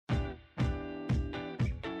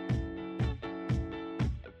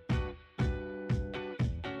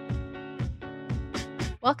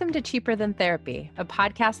Welcome to Cheaper Than Therapy, a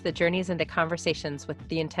podcast that journeys into conversations with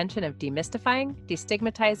the intention of demystifying,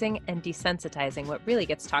 destigmatizing, and desensitizing what really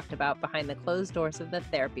gets talked about behind the closed doors of the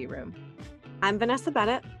therapy room. I'm Vanessa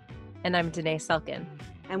Bennett. And I'm Danae Selkin.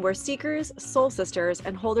 And we're seekers, soul sisters,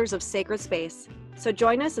 and holders of sacred space. So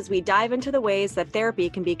join us as we dive into the ways that therapy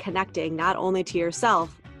can be connecting not only to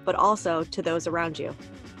yourself, but also to those around you.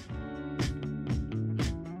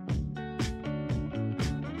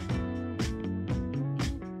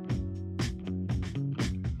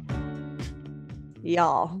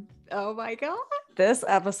 Y'all. Oh my God. This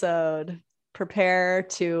episode, prepare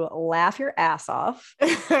to laugh your ass off.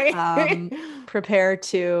 Prepare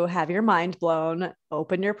to have your mind blown,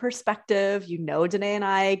 open your perspective. You know, Danae and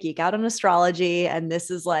I geek out on astrology. And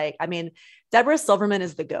this is like, I mean, Deborah Silverman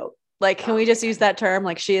is the GOAT. Like, can we just use that term?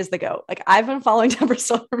 Like, she is the GOAT. Like, I've been following Deborah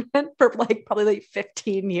Silverman for like probably like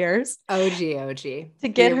 15 years. OG. To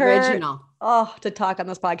get her original. To talk on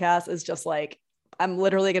this podcast is just like, I'm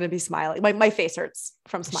literally going to be smiling. My face hurts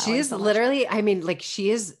from smiling. She's so literally, I mean, like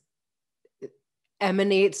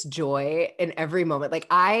emanates joy in every moment. Like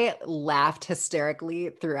I laughed hysterically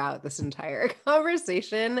throughout this entire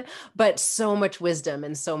conversation, but so much wisdom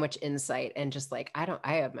and so much insight and just like, I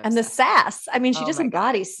have and the sass. I mean, she just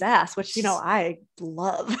embodies sass, which, you know, I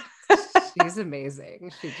love. She's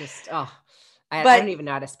amazing. She just, I don't even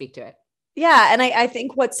know how to speak to it. Yeah. And I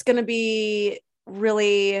think what's going to be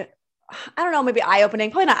really, I don't know, maybe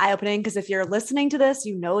eye-opening, probably not eye-opening, because if you're listening to this,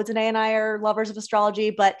 you know, Danae and I are lovers of astrology,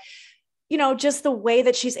 but you know, just the way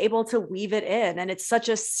that she's able to weave it in. And it's such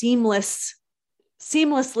a seamlessly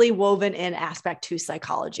woven in aspect to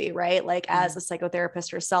psychology, right? Like as a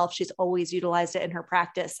psychotherapist herself, she's always utilized it in her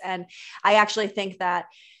practice. And I actually think that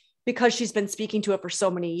because she's been speaking to it for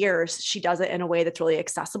so many years, she does it in a way that's really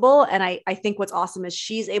accessible. And I think what's awesome is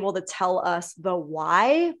she's able to tell us the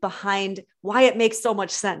why behind why it makes so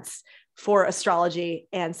much sense for astrology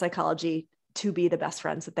and psychology to be the best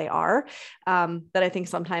friends that they are, that I think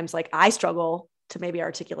sometimes like I struggle to maybe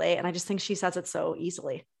articulate. And I just think she says it so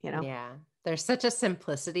easily, you know? Yeah. There's such a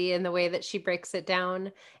simplicity in the way that she breaks it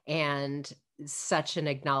down and such an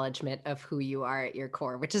acknowledgement of who you are at your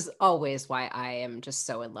core, which is always why I am just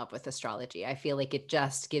so in love with astrology. I feel like it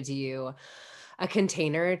just gives you a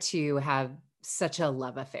container to have such a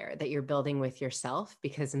love affair that you're building with yourself,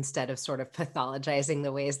 because instead of sort of pathologizing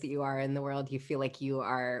the ways that you are in the world, you feel like you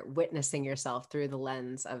are witnessing yourself through the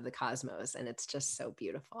lens of the cosmos. And it's just so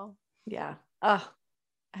beautiful. Yeah. I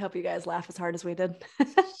hope you guys laugh as hard as we did.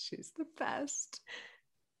 She's the best.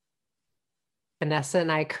 Vanessa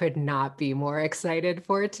and I could not be more excited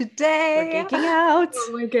for today. We're geeking out.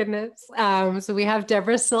 Oh my goodness. So we have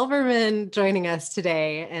Deborah Silverman joining us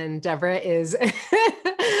today. And Deborah is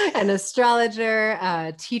an astrologer,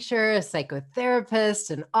 a teacher, a psychotherapist,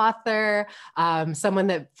 an author, someone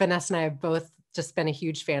that Vanessa and I have both just been a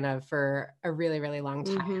huge fan of for a really, really long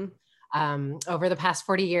time. Mm-hmm. Over the past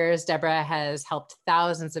 40 years, Deborah has helped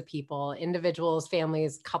thousands of people, individuals,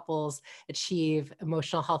 families, couples achieve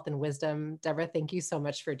emotional health and wisdom. Deborah, thank you so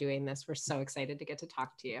much for doing this. We're so excited to get to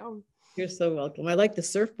talk to you. You're so welcome. I like the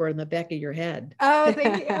surfboard in the back of your head. Oh,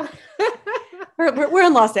 thank you. we're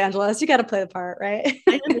in Los Angeles. You got to play the part, right?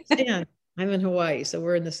 I understand. I'm in Hawaii, so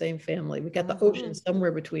we're in the same family. We got the ocean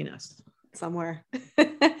somewhere between us. Somewhere.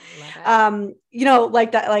 You know,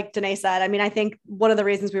 like that, like Danae said, I mean, I think one of the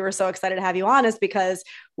reasons we were so excited to have you on is because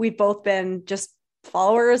we've both been just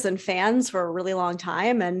followers and fans for a really long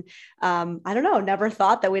time. And I don't know, never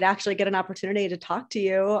thought that we'd actually get an opportunity to talk to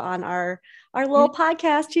you on our little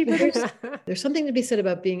podcast. There's something to be said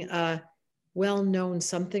about being a well-known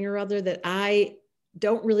something or other that I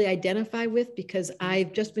don't really identify with, because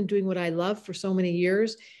I've just been doing what I love for so many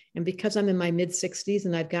years. And because I'm in my mid 60s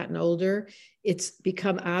and I've gotten older, it's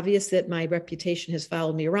become obvious that my reputation has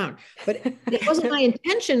followed me around. But it wasn't my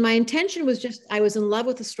intention. My intention was just, I was in love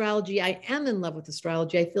with astrology. I am in love with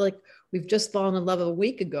astrology. I feel like we've just fallen in love a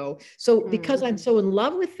week ago. So because I'm so in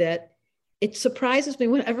love with it, it surprises me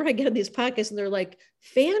whenever I get on these podcasts and they're like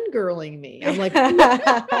fangirling me. I'm like,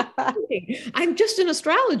 I'm just an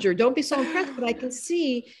astrologer. Don't be so impressed. But I can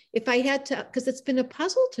see if I had to, because it's been a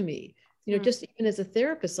puzzle to me. You know, just even as a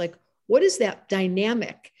therapist, like, what is that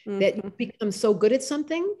dynamic that you become so good at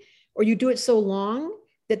something, or you do it so long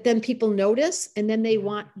that then people notice and then they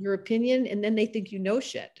want your opinion and then they think you know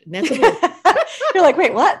shit. And that's you're like,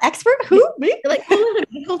 wait, what? Expert? Who? Me? You're like,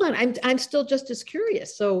 hold on. I'm still just as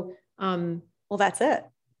curious. So, well, that's it.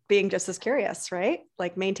 Being just as curious, right?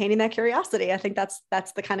 Like maintaining that curiosity. I think that's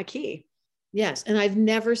the kind of key. Yes. And I've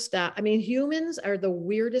never stopped. I mean, humans are the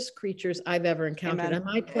weirdest creatures I've ever encountered. Amen. On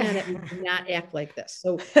my planet, we do not act like this.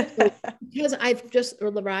 So because I've just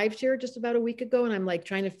arrived here just about a week ago, and I'm like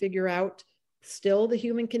trying to figure out still the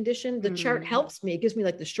human condition, the chart helps me. It gives me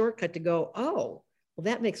like the shortcut to go, oh, well,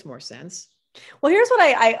 that makes more sense. Well, here's what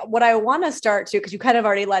I want to start to, because you kind of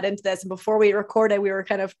already led into this. And before we recorded, we were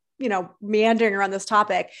kind of, meandering around this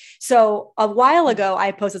topic. So a while ago,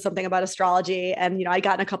 I posted something about astrology, and, I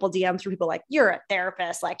gotten a couple DMs from people like, you're a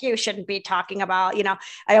therapist, like you shouldn't be talking about,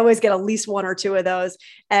 I always get at least one or two of those.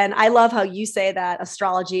 And I love how you say that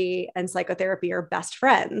astrology and psychotherapy are best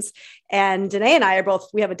friends. And Danae and I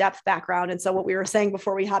we have a depth background. And so what we were saying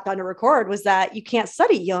before we hopped on to record was that you can't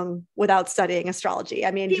study Jung without studying astrology.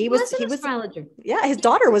 I mean, he was an astrologer. Yeah. His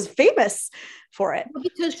daughter was famous for it. Well,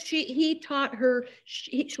 because he taught her,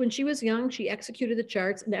 when she was young, she executed the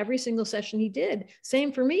charts, and every single session he did.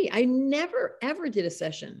 Same for me. I never, ever did a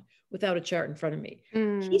session without a chart in front of me.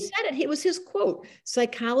 He said it. It was his quote: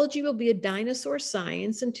 psychology will be a dinosaur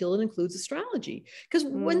science until it includes astrology. Because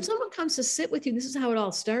when someone comes to sit with you, this is how it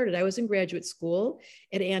all started. I was in graduate school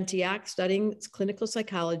at Antioch studying clinical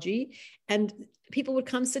psychology, and people would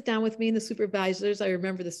come sit down with me, and the supervisors, I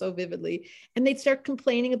remember this so vividly, and they'd start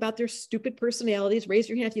complaining about their stupid personalities. Raise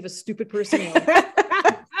your hand if you have a stupid personality.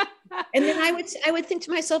 And then I would think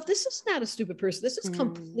to myself, this is not a stupid person. This is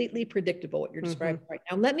completely predictable, what you're describing right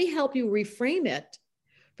now. Let me help you reframe it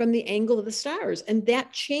from the angle of the stars. And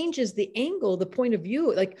that changes the angle, the point of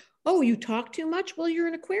view. Like, oh, you talk too much? Well, you're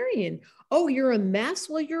an Aquarian. Oh, you're a mess?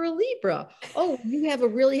 Well, you're a Libra. Oh, you have a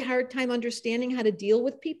really hard time understanding how to deal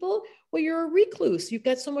with people? Well, you're a recluse. You've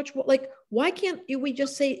got so much, like, why can't we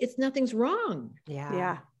just say nothing's wrong?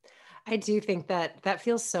 Yeah. I do think that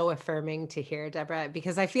feels so affirming to hear, Deborah,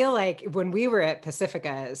 because I feel like when we were at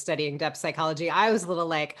Pacifica studying depth psychology, I was a little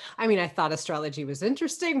like, I thought astrology was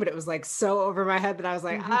interesting, but it was like so over my head that I was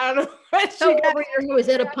like, I don't know what so over your head. Was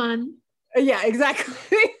that a pun? Yeah,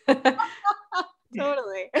 exactly.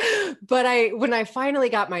 Totally. But when I finally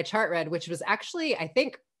got my chart read, which was actually, I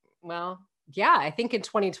think in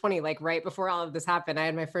 2020, like right before all of this happened, I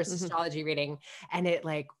had my first astrology reading, and it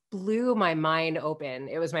like blew my mind open.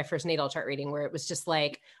 It was my first natal chart reading, where it was just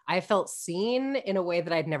like, I felt seen in a way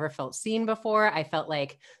that I'd never felt seen before. I felt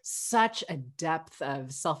like such a depth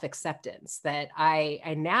of self-acceptance that I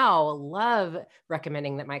now love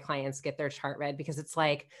recommending that my clients get their chart read, because it's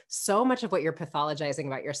like so much of what you're pathologizing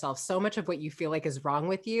about yourself, so much of what you feel like is wrong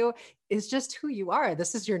with you is just who you are.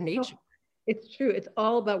 This is your nature. It's true. It's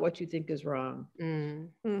all about what you think is wrong.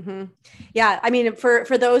 Yeah.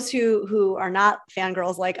 For those who are not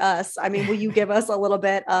fangirls like us, will you give us a little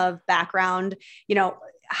bit of background?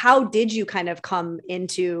 How did you kind of come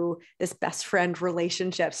into this best friend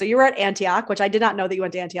relationship? So you were at Antioch, which I did not know that you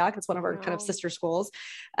went to Antioch. It's one of our kind of sister schools.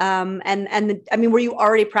 Were you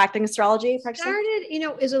already practicing astrology?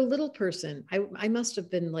 Started, as a little person. I must have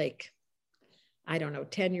been like, I don't know,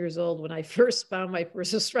 10 years old when I first found my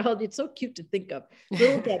first astrology. It's so cute to think of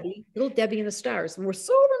little Debbie and the stars, and we're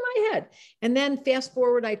so over my head. And then fast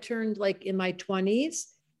forward, I turned like in my 20s.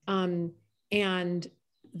 And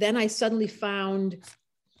then I suddenly found,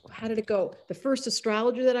 how did it go? The first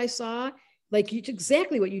astrologer that I saw, like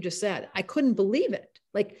exactly what you just said. I couldn't believe it.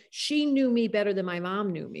 Like, she knew me better than my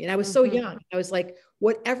mom knew me. And I was so young. I was like,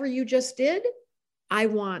 whatever you just did, I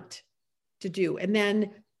want to do. And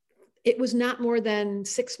then it was not more than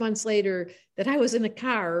 6 months later that I was in a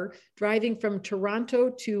car driving from Toronto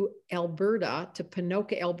to Alberta, to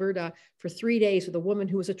Ponoka, Alberta, for 3 days with a woman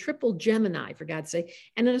who was a triple Gemini, for God's sake,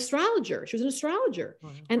 and an astrologer. She was an astrologer.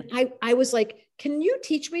 And I was like, can you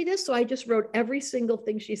teach me this? So I just wrote every single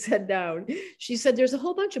thing she said down. She said, there's a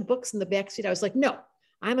whole bunch of books in the backseat. I was like, no,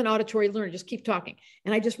 I'm an auditory learner. Just keep talking.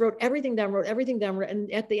 And I just wrote everything down.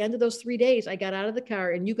 And at the end of those 3 days, I got out of the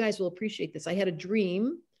car, and you guys will appreciate this. I had a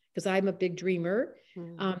dream, because I'm a big dreamer.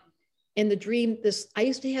 In the dream, I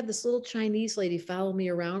used to have this little Chinese lady follow me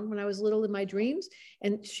around when I was little in my dreams.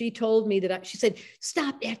 And she told me she said,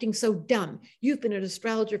 stop acting so dumb. You've been an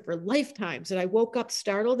astrologer for lifetimes. And I woke up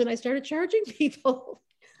startled, and I started charging people.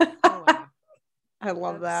 Oh, wow. I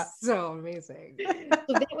love that. So amazing.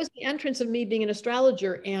 So that was the entrance of me being an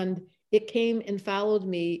astrologer. And it came and followed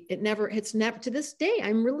me. It's never to this day,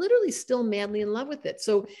 I'm literally still madly in love with it.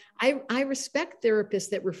 So I respect therapists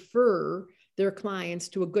that refer their clients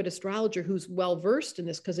to a good astrologer who's well-versed in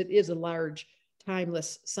this, because it is a large,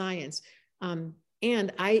 timeless science.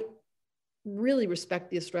 And I really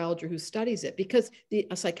respect the astrologer who studies it,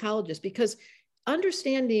 a psychologist, because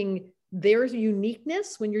understanding their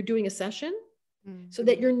uniqueness when you're doing a session, so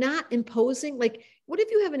that you're not imposing, like, what if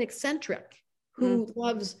you have an eccentric who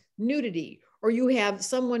loves nudity, Or you have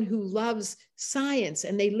someone who loves science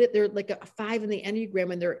and they're like a 5 in the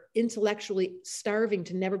Enneagram and they're intellectually starving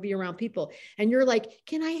to never be around people. And you're like,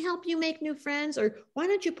 can I help you make new friends? Or why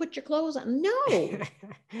don't you put your clothes on? No,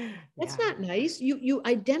 that's not nice. You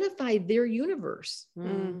identify their universe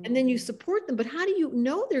and then you support them. But how do you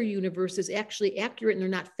know their universe is actually accurate and they're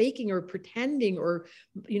not faking or pretending or,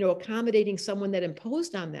 accommodating someone that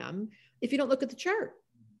imposed on them if you don't look at the chart?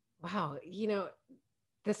 Wow.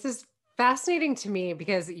 This is fascinating to me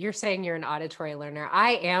because you're saying you're an auditory learner.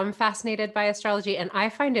 I am fascinated by astrology and I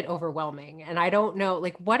find it overwhelming. And I don't know,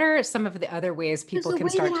 like, what are some of the other ways people can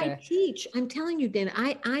start to teach? I'm telling you, Dana,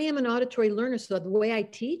 I am an auditory learner. So the way I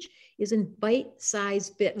teach is in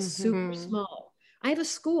bite-sized bits, super small. I have a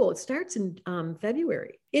school. It starts in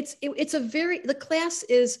February. The class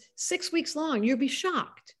is 6 weeks long. You'll be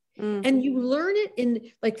shocked. And you learn it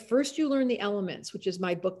in first you learn the elements, which is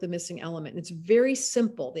my book, The Missing Element. And it's very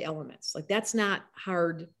simple, the elements. That's not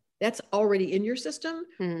hard. That's already in your system.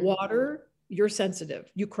 Water, you're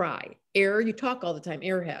sensitive. You cry. Air, you talk all the time,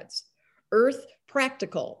 airheads. Earth,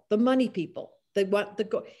 practical, the money people. They want the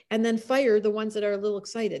go. And then fire, the ones that are a little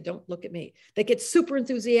excited. Don't look at me. They get super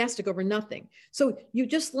enthusiastic over nothing. So you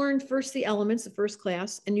just learn first the elements, the first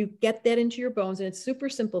class, and you get that into your bones. And it's super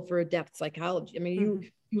simple for a depth psychology. I mean,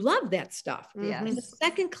 you love that stuff. Yes. And the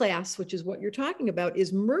second class, which is what you're talking about,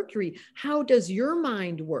 is Mercury. How does your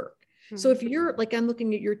mind work? So if you're I'm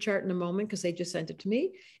looking at your chart in a moment because they just sent it to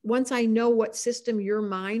me. Once I know what system your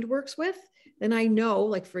mind works with, then I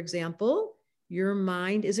know, for example, your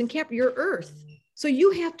mind is in your Earth. So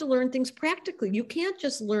you have to learn things practically. You can't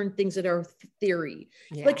just learn things that are theory.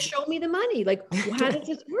 Yeah. Show me the money. How does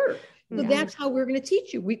this work? So that's how we're going to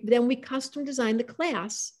teach you. We custom design the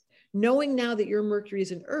class. Knowing now that your Mercury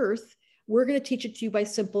is in Earth, we're going to teach it to you by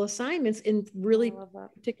simple assignments in really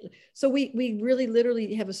particular. So we really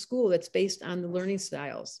literally have a school that's based on the learning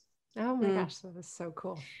styles. Oh my gosh, that is so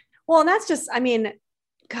cool. Well, and that's just,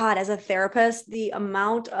 God, as a therapist, the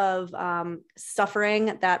amount of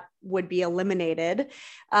suffering that would be eliminated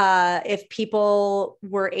if people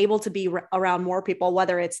were able to be around more people,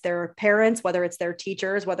 whether it's their parents, whether it's their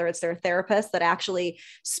teachers, whether it's their therapists that actually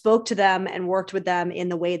spoke to them and worked with them in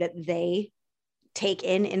the way that they take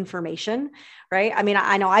in information, right?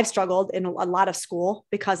 I know I've struggled in a lot of school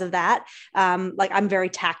because of that. I'm very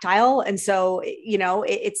tactile. And so,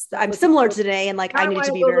 I'm similar today and I need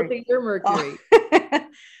to be very your Mercury.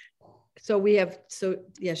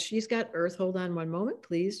 Yes, she's got Earth. Hold on one moment,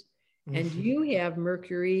 please. And you have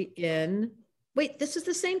Mercury in, this is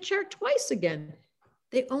the same chart twice again.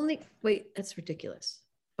 That's ridiculous.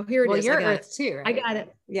 Oh, here it is. Your Earth too, right? I got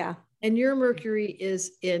it. Yeah. And your Mercury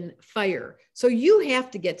is in fire. So you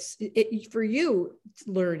have to get it for you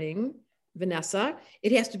learning, Vanessa,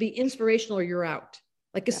 it has to be inspirational or you're out.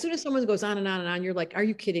 As soon as someone goes on and on and on, you're like, are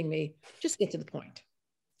you kidding me? Just get to the point.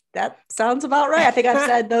 That sounds about right. I think I've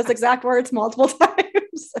said those exact words multiple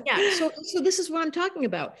times. Yeah. So this is what I'm talking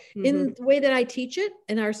about. In the way that I teach it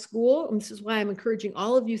in our school, and this is why I'm encouraging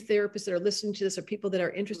all of you therapists that are listening to this or people that are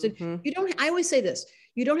interested. I always say this,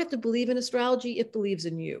 you don't have to believe in astrology, it believes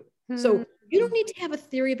in you. So you don't need to have a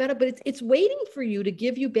theory about it, but it's waiting for you to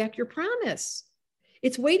give you back your promise.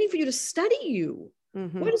 It's waiting for you to study you.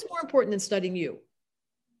 What is more important than studying you?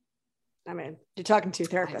 You're talking to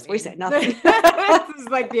therapists. We say nothing. This is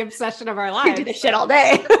the obsession of our lives. We do this shit all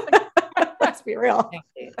day. Let's be real.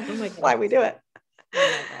 Oh my God. Why we do it.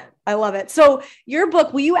 I love it. So your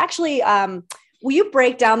book, will you actually, will you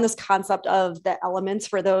break down this concept of the elements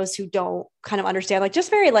for those who don't kind of understand, just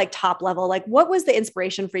very top level, what was the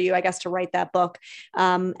inspiration for you, I guess, to write that book?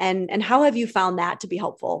 And how have you found that to be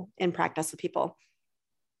helpful in practice with people?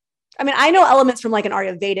 I know elements from an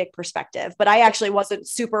Ayurvedic perspective, but I actually wasn't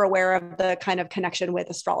super aware of the kind of connection with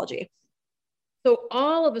astrology. So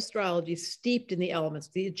all of astrology is steeped in the elements,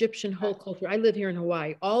 the Egyptian whole culture. I live here in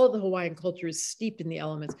Hawaii. All of the Hawaiian culture is steeped in the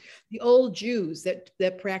elements. The old Jews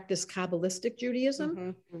that practice Kabbalistic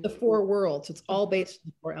Judaism, the 4 worlds, it's all based on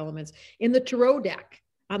the 4 elements. In the tarot deck,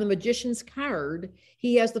 on the magician's card,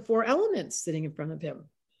 he has the 4 elements sitting in front of him.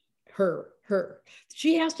 Her.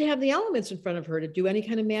 She has to have the elements in front of her to do any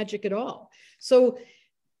kind of magic at all. So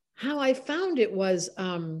how I found it was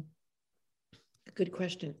a good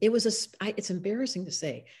question. It's embarrassing to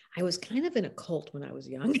say, I was kind of in a cult when I was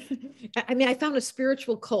young. I found a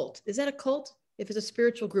spiritual cult. Is that a cult? If it's a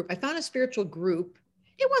spiritual group, I found a spiritual group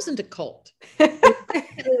It wasn't a cult.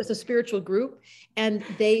 It was a spiritual group, and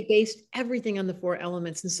they based everything on the 4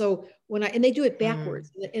 elements. And so and they do it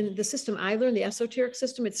backwards. In the system I learned, the esoteric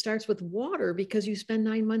system, it starts with water because you spend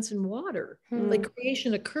 9 months in water. Like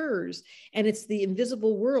creation occurs and it's the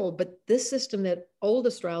invisible world. But this system that old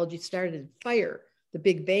astrology started in fire, the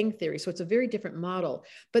Big Bang Theory. So it's a very different model,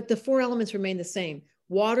 but the 4 elements remain the same.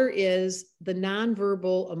 Water is the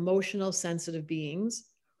nonverbal, emotional, sensitive beings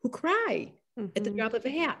who cry at the drop of a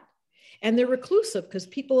hat. And they're reclusive because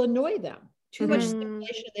people annoy them. Too much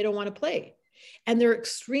stimulation, they don't want to play. And they're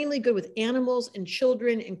extremely good with animals and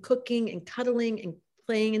children and cooking and cuddling and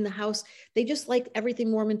playing in the house. They just like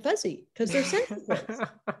everything warm and fuzzy because they're sensitive.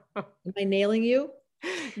 Am I nailing you?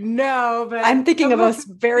 No, but I'm thinking of a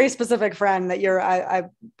very specific friend that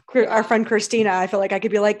our friend Christina. I feel like I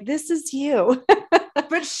could be like, this is you.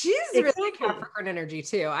 But she's really Capricorn energy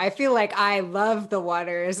too. I feel like I love the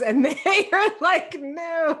waters and they are like,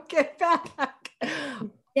 no, get back.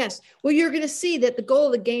 Yes. Well, you're going to see that the goal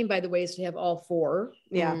of the game, by the way, is to have all 4.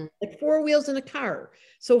 Yeah. Like 4 wheels in a car.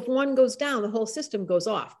 So if one goes down, the whole system goes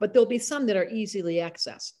off, but there'll be some that are easily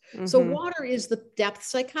accessed. So water is the depth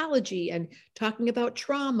psychology and talking about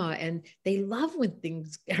trauma. And they love when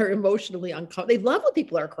things are emotionally uncomfortable. They love when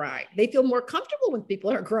people are crying. They feel more comfortable when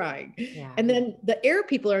people are crying. Yeah. And then the air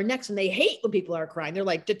people are next and they hate when people are crying. They're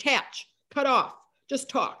like, detach, cut off, just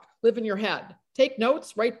talk, live in your head. Take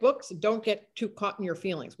notes, write books, and don't get too caught in your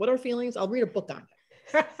feelings. What are feelings? I'll read a book on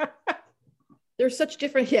it. They're such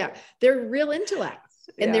different, they're real intellects.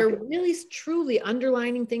 And they're really truly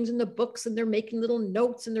underlining things in the books, and they're making little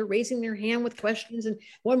notes, and they're raising their hand with questions and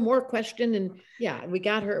one more question. And we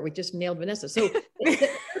got her. We just nailed Vanessa. So the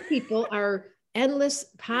people are endless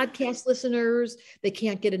podcast listeners. They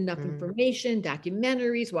can't get enough information,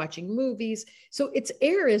 documentaries, watching movies. So its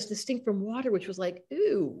air is distinct from water, which was like,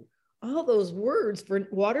 ooh, all those words for a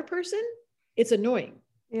water person, it's annoying.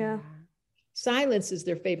 Yeah. Silence is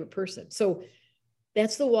their favorite person. So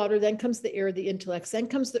that's the water. Then comes the air, the intellects, then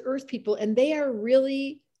comes the earth people. And they are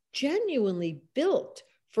really genuinely built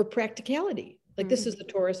for practicality. Like this is the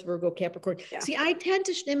Taurus, Virgo, Capricorn. Yeah. See, I tend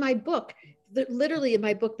to, in my book, literally in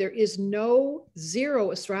my book, there is no 0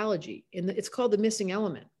 astrology. It's called the missing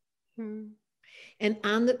element. And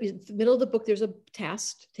on the middle of the book, there's a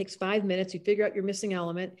test. It takes 5 minutes. You figure out your missing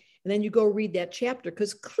element. And then you go read that chapter,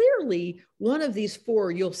 because clearly one of these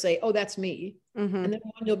 4, you'll say, oh, that's me. And then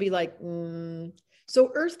one you'll be like,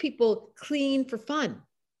 So earth people clean for fun.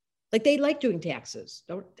 Like they like doing taxes.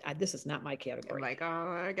 This is not my category. Like,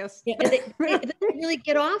 oh, I guess. Yeah, and they really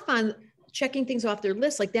get off on checking things off their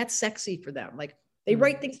list. Like that's sexy for them. Like they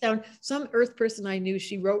write things down. Some earth person I knew,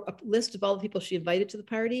 she wrote a list of all the people she invited to the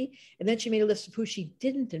party. And then she made a list of who she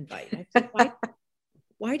didn't invite. I said,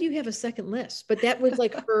 why do you have a second list? But that was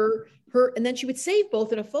like her, and then she would save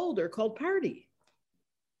both in a folder called party.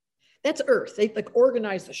 That's earth. They like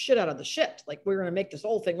organize the shit out of the shit. Like we're going to make this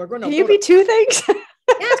whole thing. We're going to. Can you be 2 things?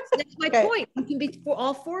 Yes, that's my point. You can be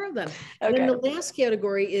all 4 of them. And then the last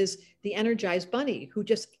category is the energized bunny, who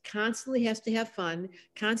just constantly has to have fun,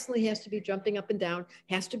 constantly has to be jumping up and down,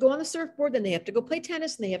 has to go on the surfboard, then they have to go play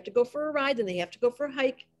tennis, and they have to go for a ride, then they have to go for a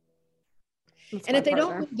hike. And if they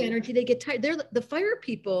don't move energy, they get tired. The fire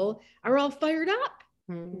people are all fired up.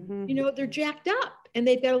 You know, they're jacked up and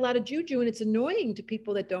they've got a lot of juju, and it's annoying to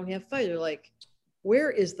people that don't have fire. They're like, where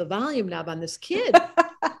is the volume knob on this kid?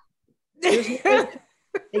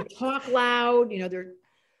 They talk loud, you know,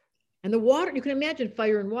 and the water, you can imagine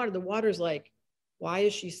fire and water. The water's like, why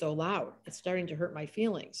is she so loud? It's starting to hurt my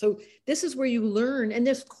feelings. So this is where you learn. And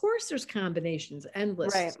of course there's combinations,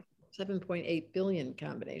 endless, 7.8 billion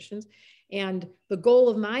combinations. And the goal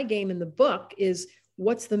of my game in the book is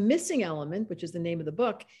what's the missing element, which is the name of the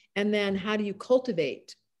book. And then how do you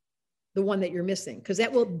cultivate the one that you're missing? Because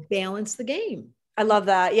that will balance the game. I love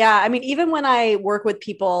that. Yeah. I mean, even when I work with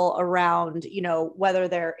people around, you know, whether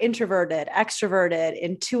they're introverted, extroverted,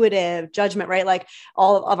 intuitive, judgment, right? Like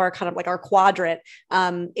all of our kind of like our quadrant,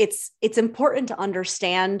 it's important to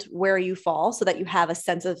understand where you fall so that you have a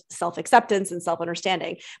sense of self-acceptance and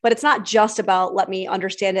self-understanding. But it's not just about let me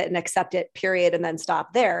understand it and accept it, period, and then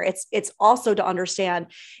stop there. It's also to understand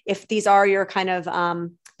if these are your kind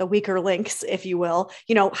of, the weaker links, if you will,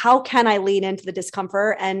 you know, how can I lean into the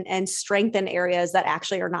discomfort and strengthen areas that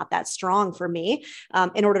actually are not that strong for me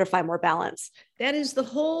in order to find more balance? That is the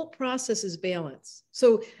whole process, is balance.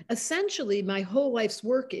 So essentially my whole life's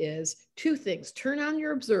work is 2 things: turn on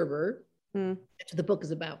your observer. That's what the book is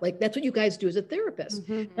about. Like that's what you guys do as a therapist.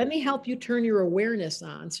 Let me help you turn your awareness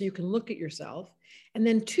on so you can look at yourself. And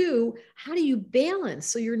then 2, how do you balance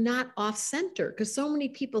so you're not off center? Because so many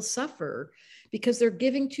people suffer because they're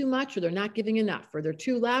giving too much, or they're not giving enough, or they're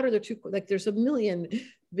too loud, or they're too, like, there's a million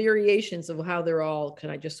variations of how they're all, can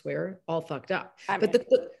I just swear, all fucked up.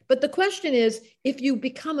 But the question is, if you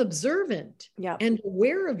become observant and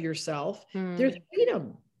aware of yourself, there's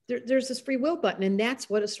freedom. There's this free will button. And that's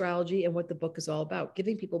what astrology and what the book is all about,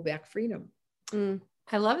 giving people back freedom.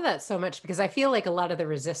 I love that so much, because I feel like a lot of the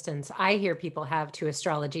resistance I hear people have to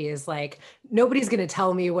astrology is like, nobody's going to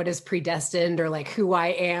tell me what is predestined, or like who I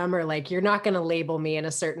am, or like, you're not going to label me in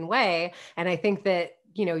a certain way. And I think that,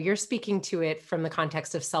 you know, you're speaking to it from the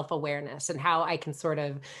context of self-awareness and how I can sort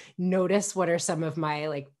of notice what are some of my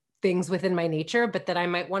like things within my nature, but that I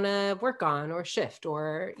might want to work on or shift,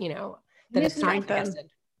 or, you know, that it's not predestined.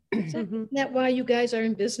 Isn't that why you guys are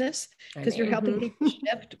in business? Because you're helping people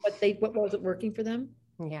shift what wasn't working for them?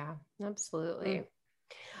 Yeah, absolutely.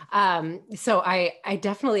 So I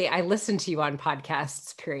definitely, I listen to you on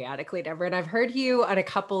podcasts periodically, Deborah, and I've heard you on a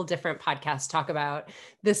couple different podcasts talk about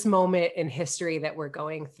this moment in history that we're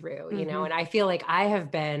going through, you know, and I feel like I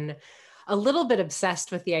have been a little bit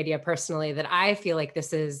obsessed with the idea personally that I feel like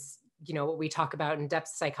this is, you know, what we talk about in depth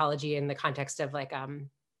psychology in the context of like,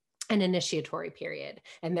 an initiatory period,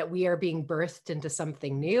 and that we are being birthed into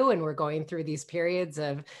something new, and we're going through these periods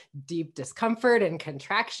of deep discomfort and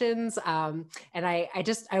contractions. And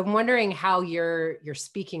I'm wondering how you're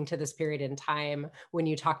speaking to this period in time when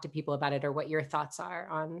you talk to people about it, or what your thoughts are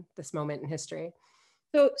on this moment in history.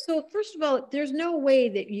 So first of all, there's no way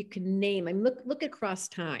that you can name. I mean, look across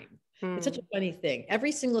time. It's such a funny thing.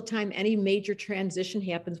 Every single time any major transition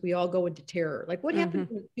happens, we all go into terror. Like what happened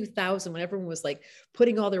in 2000 when everyone was like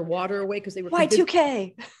putting all their water away because they were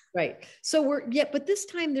Y2K. Right. So but this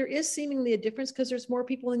time there is seemingly a difference because there's more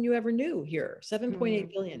people than you ever knew here.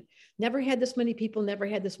 7.8 billion. Never had this many people, never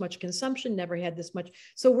had this much consumption, never had this much.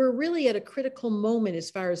 So we're really at a critical moment as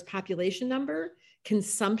far as population number,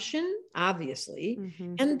 consumption, obviously,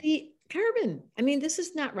 and the carbon. I mean, this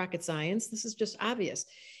is not rocket science. This is just obvious.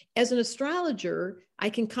 As an astrologer, I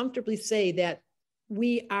can comfortably say that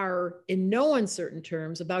we are in no uncertain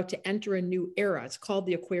terms about to enter a new era. It's called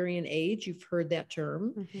the Aquarian Age. You've heard that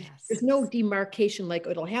term. Yes. There's no demarcation like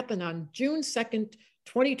it'll happen on June 2nd,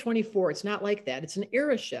 2024. It's not like that. It's an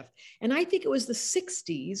era shift. And I think it was the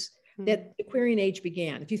 60s that the Aquarian Age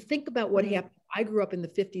began. If you think about what happened, I grew up in the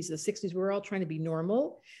 50s, the 60s, we were all trying to be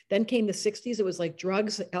normal. Then came the 60s. It was like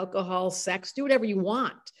drugs, alcohol, sex, do whatever you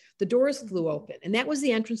want. The doors flew open. And that was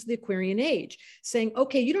the entrance of the Aquarian Age, saying,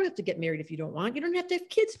 okay, you don't have to get married if you don't want. You don't have to have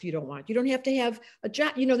kids if you don't want. You don't have to have a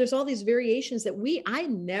job. You know, there's all these variations that I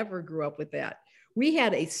never grew up with that. We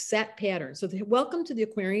had a set pattern. So welcome to the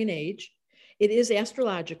Aquarian Age. It is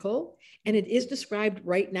astrological, and it is described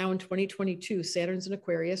right now in 2022, Saturn's in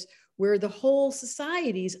Aquarius, where the whole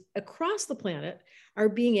societies across the planet are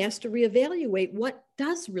being asked to reevaluate what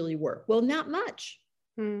does really work. Well, not much.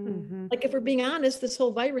 Like if we're being honest, this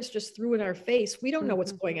whole virus just threw in our face. We don't know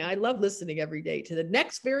what's going on. I love listening every day to the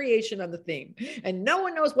next variation on the theme, and no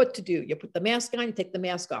one knows what to do. You put the mask on, you take the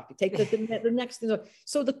mask off, you take the next thing.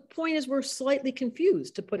 So the point is we're slightly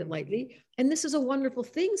confused, to put it lightly. And this is a wonderful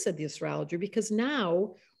thing, said the astrologer, because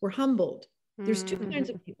now we're humbled. There's two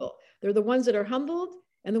kinds of people. They're the ones that are humbled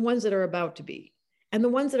and the ones that are about to be. And the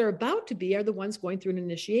ones that are about to be are the ones going through an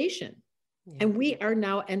initiation. Yeah. And we are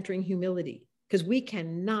now entering humility, because we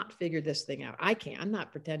cannot figure this thing out. I can't. I'm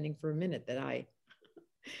not pretending for a minute that I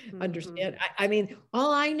understand. I mean,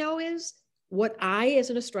 all I know is what I, as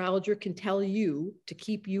an astrologer, can tell you to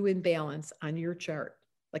keep you in balance on your chart.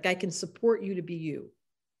 Like I can support you to be you.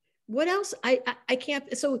 What else? I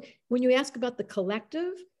can't. So when you ask about the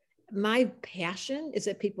collective, my passion is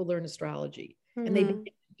that people learn astrology and they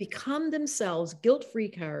become themselves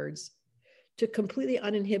guilt-free cards to completely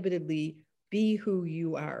uninhibitedly be who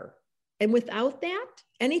you are. And without that,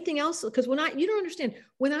 anything else, because you don't understand,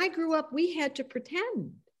 when I grew up, we had to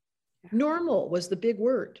pretend. Normal was the big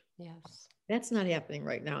word. Yes. That's not happening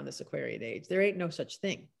right now in this Aquarian Age. There ain't no such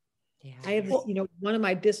thing. Yeah. I have, one of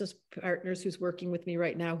my business partners who's working with me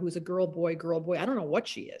right now, who's a girl, boy. I don't know what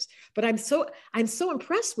she is, but I'm so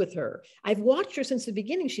impressed with her. I've watched her since the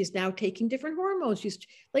beginning. She's now taking different hormones. She's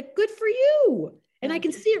like, good for you. And I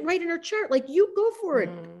can see it right in her chart. Like, you go for it,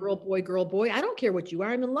 girl, boy. I don't care what you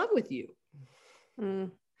are. I'm in love with you.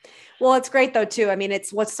 Well, it's great though, too. I mean,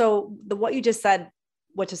 it's what you just said,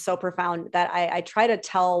 which is so profound, that I try to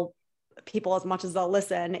tell people as much as they'll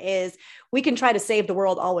listen, is we can try to save the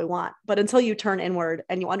world all we want, but until you turn inward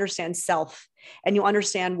and you understand self and you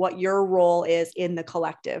understand what your role is in the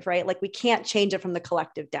collective, right? Like we can't change it from the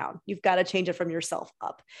collective down. You've got to change it from yourself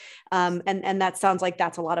up. And that sounds like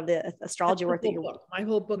that's a lot of the astrology work that you're. My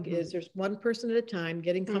whole book is there's one person at a time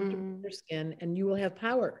getting comfortable in their skin, and you will have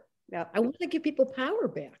power. Yeah. I want to give people power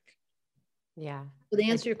back. Yeah. So the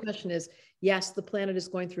answer to your question is yes, the planet is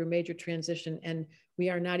going through a major transition and we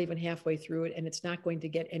are not even halfway through it. And it's not going to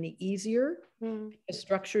get any easier. The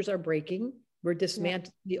structures are breaking. We're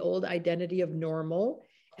dismantling the old identity of normal.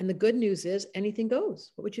 And the good news is anything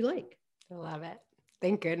goes. What would you like? I love it.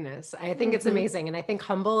 Thank goodness. I think it's amazing. And I think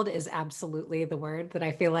humbled is absolutely the word that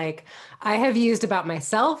I feel like I have used about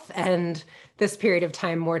myself and this period of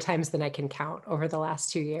time more times than I can count over the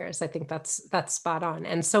last 2 years. I think that's spot on,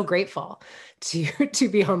 and so grateful to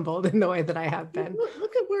be humbled in the way that I have been.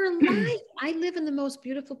 Look at where alive. I live in the most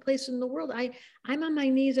beautiful place in the world. I'm on my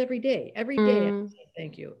knees every day. Every day I say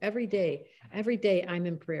thank you. Every day I'm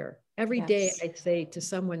in prayer. Every day I say to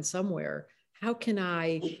someone somewhere, how can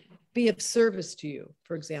I be of service to you,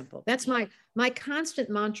 for example? That's my constant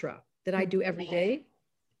mantra that I do every day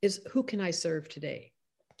is who can I serve today?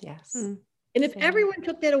 Yes. And if everyone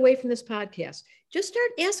took that away from this podcast, just start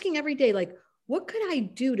asking every day, like, what could I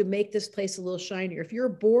do to make this place a little shinier? If you're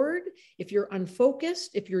bored, if you're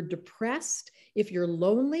unfocused, if you're depressed, if you're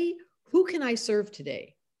lonely, who can I serve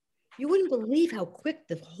today? You wouldn't believe how quick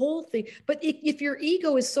the whole thing, but if your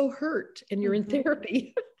ego is so hurt and you're in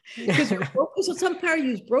therapy, because you're broken, so some part of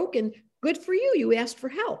you is broken, good for you. You asked for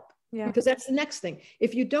help. Yeah. Because that's the next thing.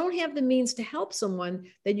 If you don't have the means to help someone,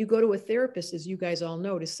 then you go to a therapist, as you guys all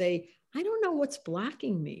know, to say, I don't know what's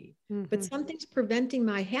blocking me, but something's preventing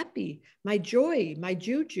my happy, my joy, my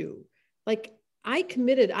juju. Like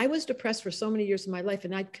I was depressed for so many years of my life,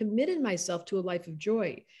 and I committed myself to a life of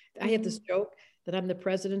joy. I have this joke that I'm the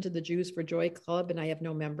president of the Jews for Joy Club, and I have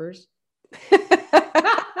no members.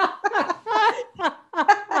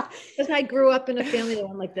 Because I grew up in a family that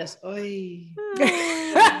went like this. Oy.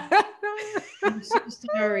 I'm so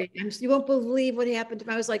sorry. You won't believe what happened to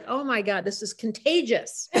me. I was like, oh my God, this is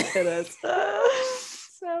contagious. It is.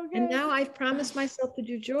 So good. And now I've promised myself to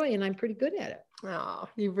do joy, and I'm pretty good at it. Oh,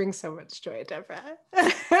 you bring so much joy, Deborah.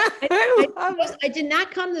 I did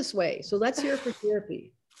not come this way. So let's hear it for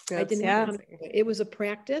therapy. I did not come this way. It was a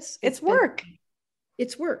practice. It's work.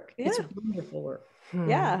 It's work. Yeah. It's wonderful work.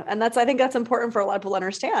 Yeah. And I think that's important for a lot of people to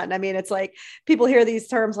understand. I mean, it's like people hear these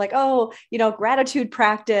terms like, oh, gratitude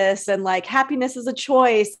practice and like happiness is a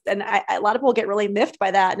choice. And a lot of people get really miffed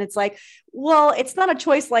by that. And it's like, well, it's not a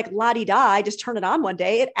choice like la-di-da, just turn it on one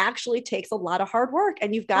day. It actually takes a lot of hard work,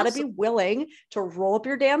 and you've got to be willing to roll up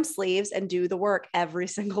your damn sleeves and do the work every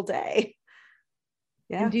single day.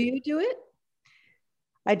 Yeah. And do you do it?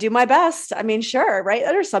 I do my best. I mean, sure. Right.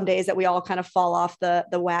 There are some days that we all kind of fall off the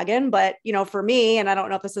wagon, but for me, and I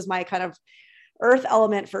don't know if this is my kind of earth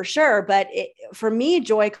element for sure, but for me,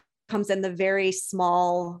 joy comes in the very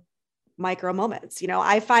small micro moments.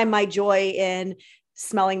 I find my joy in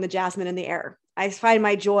smelling the jasmine in the air. I find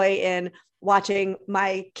my joy in watching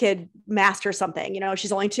my kid master something,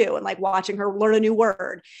 she's only 2, and like watching her learn a new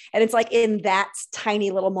word. And it's like in that tiny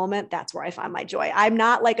little moment, that's where I find my joy. I'm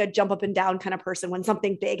not like a jump up and down kind of person. When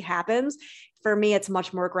something big happens, for me, it's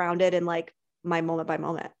much more grounded in like my moment by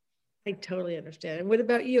moment. I totally understand. And what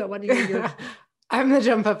about you? I want to hear your I'm the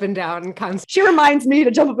jump up and down constant. She reminds me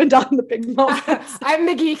to jump up and down in the big moments. I'm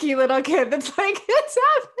the geeky little kid that's like, it's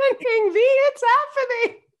happening, V, it's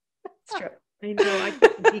happening. It's true. I know. I'm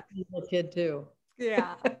a geeky little kid too.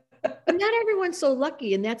 Yeah. But not everyone's so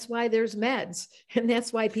lucky. And that's why there's meds. And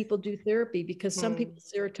that's why people do therapy, because some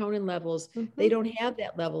people's serotonin levels, they don't have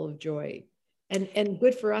that level of joy. And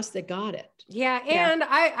good for us that got it. Yeah. And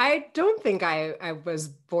I don't think I was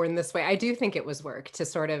born this way. I do think it was work to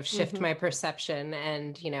sort of shift my perception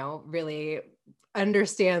and, really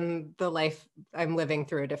understand the life I'm living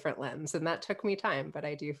through a different lens. And that took me time, but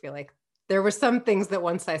I do feel like there were some things that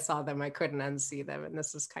once I saw them, I couldn't unsee them. And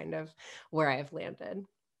this is kind of where I've landed.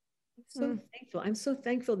 So thankful. I'm so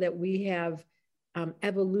thankful that we have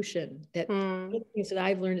evolution, that things that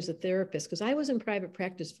I've learned as a therapist, because I was in private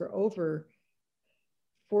practice for over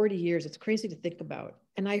 40 years. It's crazy to think about.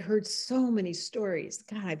 And I heard so many stories.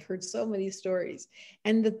 God, I've heard so many stories.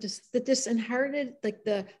 And this inherited, like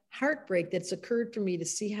the heartbreak that's occurred for me to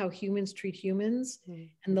see how humans treat humans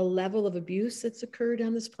and the level of abuse that's occurred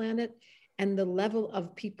on this planet and the level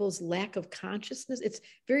of people's lack of consciousness. It's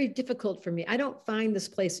very difficult for me. I don't find this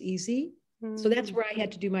place easy. So that's where I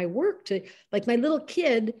had to do my work to, like, my little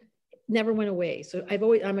kid never went away. So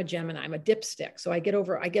I'm a Gemini, I'm a dipstick. So I get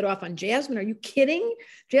off on Jasmine. Are you kidding?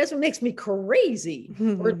 Jasmine makes me crazy.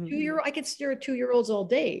 Or a 2-year-old, I could stare at 2-year-olds all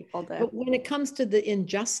day. But when it comes to the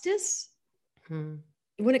injustice,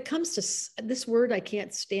 when it comes to this word, I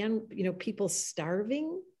can't stand, people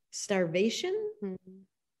starvation,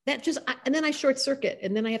 that just, and then I short circuit,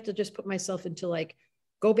 and then I have to just put myself into like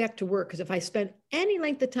go back to work. Because if I spend any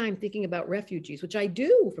length of time thinking about refugees, which I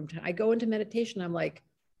do from time, I go into meditation, I'm like,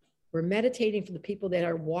 we're meditating for the people that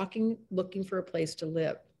are walking, looking for a place to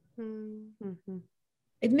live. Mm-hmm.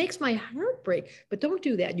 It makes my heart break, but don't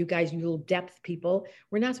do that, you guys, you little depth people.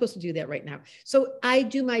 We're not supposed to do that right now. So I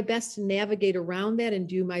do my best to navigate around that and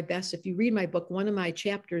do my best. If you read my book, one of my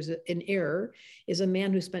chapters in Error is a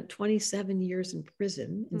man who spent 27 years in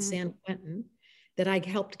prison in San Quentin that I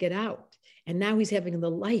helped get out. And now he's having the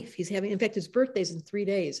life he's having. In fact, his birthday's in 3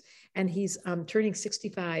 days and he's turning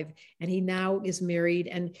 65 and he now is married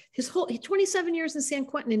and his whole 27 years in San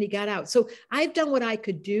Quentin and he got out. So I've done what I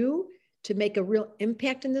could do to make a real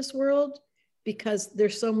impact in this world because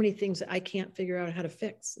there's so many things that I can't figure out how to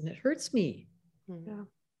fix and it hurts me. Yeah.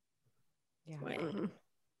 Yeah. Mm-hmm. Okay,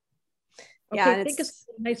 Yeah, I think it's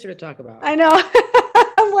nicer to talk about. I know.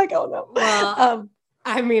 I'm like, oh no. Well,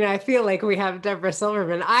 I mean, I feel like we have Deborah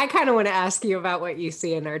Silverman. I kind of want to ask you about what you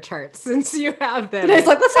see in our charts since you have them. It's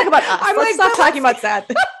like, let's talk about us. I'm Let's like, stop talking about that.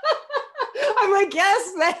 I'm like,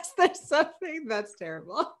 yes, there's something that's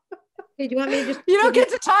terrible. Hey, do you want me to just? You don't get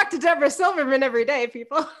to talk to Deborah Silverman every day,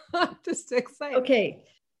 people. I'm just excited. Okay,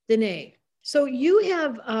 Danae. So you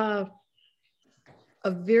have a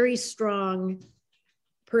very strong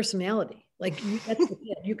personality. Like that's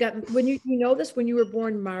you got when you know this when you were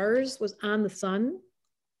born, Mars was on the sun.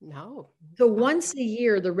 No. So once a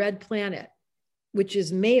year, the red planet, which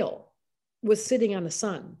is male, was sitting on the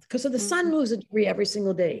sun because the sun moves a degree every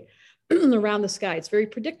single day around the sky. It's very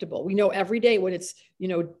predictable. We know every day when it's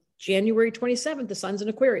January 27th, the sun's in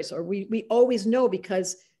Aquarius, or we always know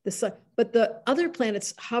because the sun, but the other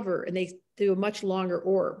planets hover and they do a much longer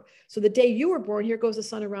orb. So the day you were born, here goes the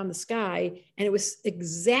sun around the sky, and it was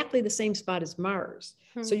exactly the same spot as Mars.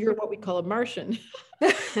 So you're what we call a Martian.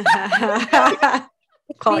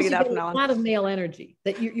 Calling it out from now on. A lot of male energy.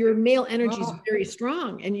 That your male energy is very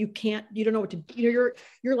strong, and you don't know what to do.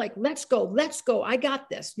 You're like, let's go. I got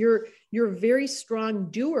this. You're a very strong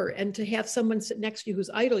doer, and to have someone sit next to you who's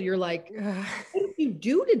idle, you're like, what did you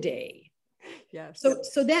do today? Yes.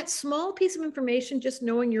 So that small piece of information, just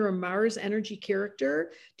knowing you're a Mars energy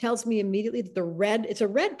character, tells me immediately that it's a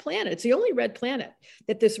red planet. It's the only red planet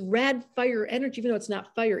that this red fire energy, even though it's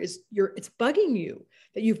not fire, it's bugging you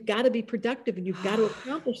that you've got to be productive and you've got to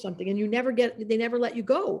accomplish something, and they never let you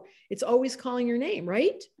go. It's always calling your name,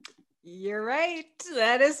 right? You're right.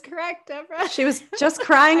 That is correct, Deborah. She was just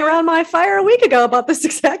crying around my fire a week ago about this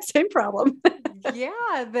exact same problem.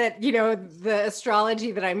 Yeah, that, the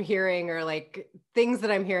astrology that I'm hearing or like things that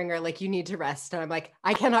I'm hearing are like, you need to rest. And I'm like,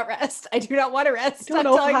 I cannot rest. I do not want to rest. Stop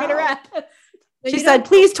telling me to rest. She said,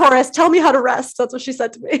 please, Taurus, tell me how to rest. That's what she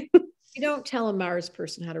said to me. You don't tell a Mars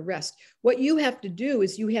person how to rest. What you have to do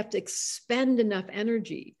is you have to expend enough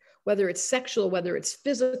energy, whether it's sexual, whether it's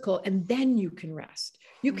physical, and then you can rest.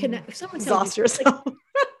 You can, if someone tells you, yourself.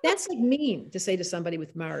 That's like mean to say to somebody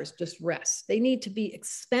with Mars, just rest. They need to be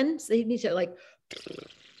they need to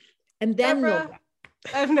and then Deborah,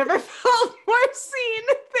 I've never felt more seen.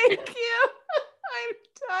 Thank you.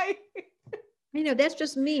 I'm dying. That's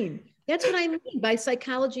just mean. That's what I mean by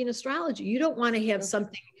psychology and astrology. You don't want to have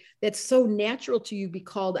something that's so natural to you be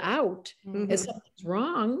called out as something's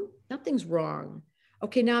wrong. Nothing's wrong.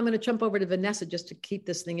 Okay, now I'm going to jump over to Vanessa just to keep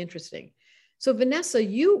this thing interesting. So Vanessa,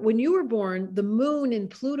 when you were born, the moon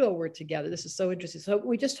and Pluto were together. This is so interesting. So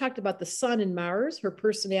we just talked about the sun and Mars. Her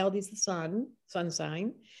personality is the sun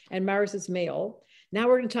sign, and Mars is male. Now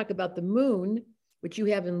we're going to talk about the moon, which you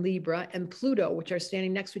have in Libra, and Pluto, which are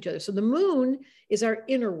standing next to each other. So the moon is our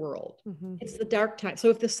inner world. It's the dark time.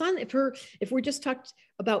 So if the sun, if we're just talked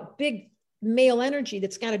about big male energy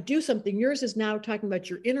that's got to do something, yours is now talking about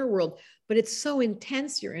your inner world, but it's so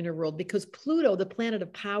intense, your inner world, because Pluto, the planet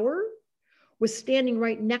of power, was standing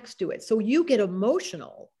right next to it. So you get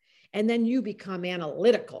emotional and then you become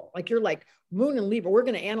analytical. Like you're like, Moon and Libra, we're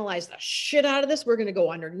going to analyze the shit out of this. We're going to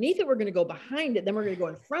go underneath it. We're going to go behind it. Then we're going to go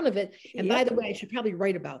in front of it. And by the way, I should probably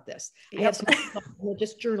write about this. I have some,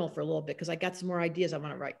 just journal for a little bit because I got some more ideas I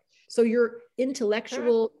want to write. So your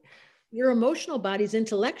intellectual, your emotional body's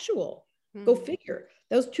intellectual. Go figure.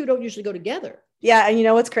 Those two don't usually go together. Yeah. And you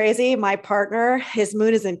know what's crazy? My partner, his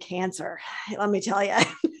moon is in Cancer. Let me tell you.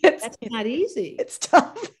 That's not easy. It's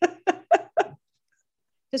tough.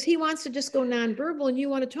 Because he wants to just go nonverbal and you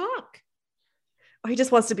want to talk. He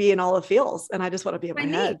just wants to be in all the feels. And I just want to be in my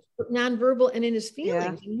head. Nonverbal and in his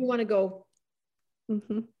feelings. Yeah. And you want to go.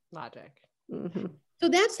 Logic. So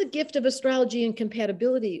that's the gift of astrology and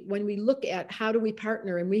compatibility. When we look at how do we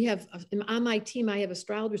partner, and we have on my team, I have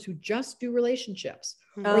astrologers who just do relationships,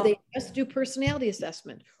 or they just do personality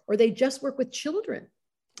assessment, or they just work with children.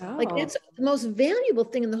 Like that's the most valuable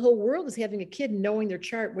thing in the whole world is having a kid knowing their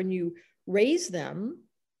chart when you raise them.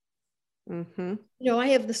 Mm-hmm. You know, I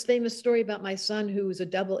have this famous story about my son who was a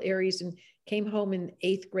double Aries and came home in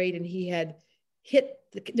 8th grade, and he had hit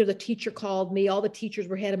the teacher called me. All the teachers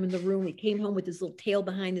had him in the room. He came home with his little tail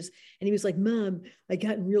behind his, and he was like, "Mom, I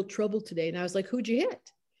got in real trouble today." And I was like, "Who'd you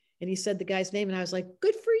hit?" And he said the guy's name, and I was like,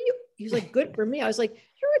 "Good for you." He was like, "Good for me." I was like,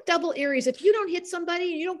 "You're a double Aries. If you don't hit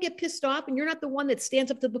somebody and you don't get pissed off and you're not the one that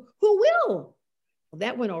stands up to the, who will?" Well,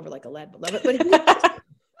 that went over like a lead balloon. But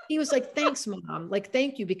he was like, "Thanks, Mom. Like,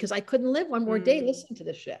 thank you, because I couldn't live one more day listening to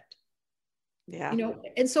this shit." Yeah. You know,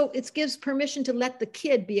 and so it gives permission to let the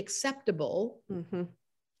kid be acceptable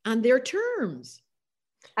on their terms.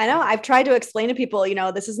 I know. I've tried to explain to people, you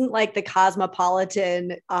know, this isn't like the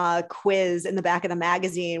Cosmopolitan quiz in the back of the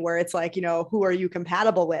magazine where it's like, you know, who are you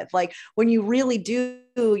compatible with? Like when you really do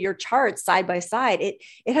your charts side by side, it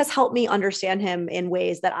has helped me understand him in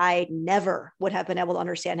ways that I never would have been able to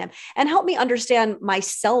understand him, and help me understand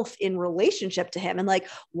myself in relationship to him, and like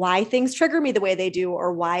why things trigger me the way they do,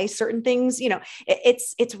 or why certain things, you know,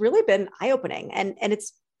 it's really been eye-opening, and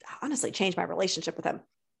it's honestly changed my relationship with him.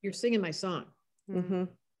 You're singing my song. Mm-hmm.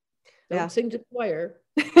 Don't sing to the choir.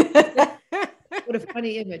 What a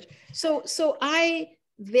funny image. So I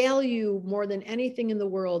value more than anything in the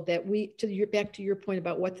world that back to your point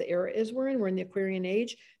about what the era is we're in the Aquarian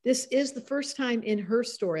age. This is the first time in her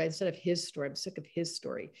story, instead of his story, I'm sick of his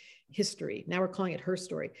story, history. Now we're calling it her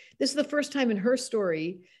story. This is the first time in her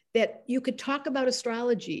story that you could talk about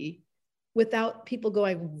astrology without people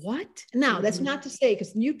going, "What?" Now, that's not to say,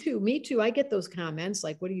 because me too, I get those comments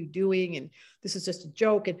like, "What are you doing?" And this is just a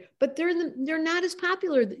joke. But they're not as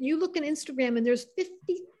popular. You look at Instagram and there's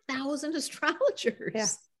 50,000 astrologers. Yeah.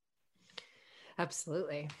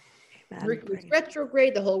 Absolutely. Mercury's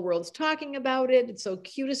retrograde. The whole world's talking about it. It's the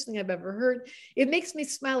cutest thing I've ever heard. It makes me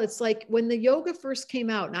smile. It's like when the yoga first came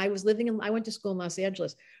out, and I went to school in Los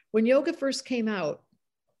Angeles. When yoga first came out,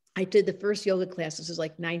 I did the first yoga class. This was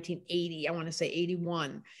like 1980. I want to say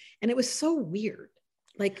 81. And it was so weird.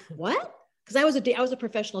 Like, what? Because I was a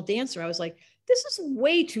professional dancer. I was like, this is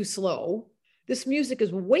way too slow. This music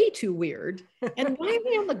is way too weird. And why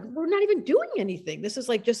are we're not even doing anything. This is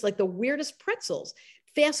like just like the weirdest pretzels.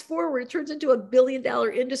 Fast forward, it turns into $1 billion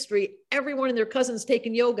industry. Everyone and their cousins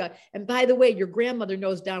taking yoga. And by the way, your grandmother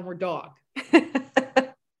knows downward dog.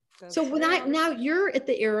 So now you're at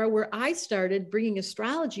the era where I started bringing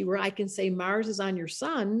astrology, where I can say Mars is on your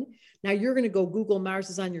sun. Now you're going to go Google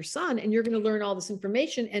Mars is on your sun, and you're going to learn all this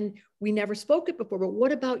information. And we never spoke it before, but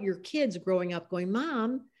what about your kids growing up going,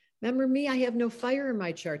 "Mom, remember me? I have no fire in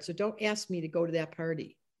my chart. So don't ask me to go to that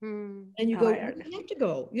party." And you go, "You don't have to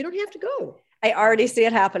go. You don't have to go." I already see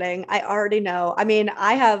it happening. I already know. I mean,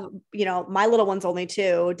 I have, you know, my little one's only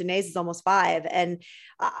 2. Danae's is almost 5. And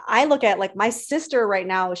I look at like my sister right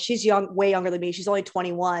now, she's way younger than me. She's only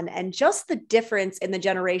 21. And just the difference in the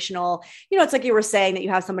generational, you know, it's like you were saying that you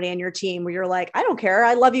have somebody on your team where you're like, "I don't care.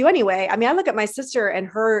 I love you anyway." I mean, I look at my sister and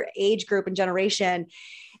her age group and generation,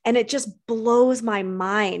 and it just blows my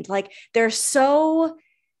mind. Like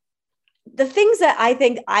the things that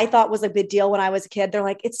I thought was a big deal when I was a kid, they're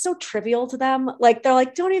like, it's so trivial to them. Like, they're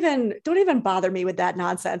like, don't even bother me with that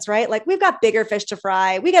nonsense. Right. Like, we've got bigger fish to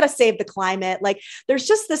fry. We got to save the climate. Like, there's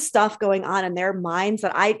just this stuff going on in their minds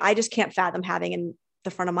that I just can't fathom having in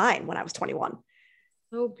the front of mine when I was 21.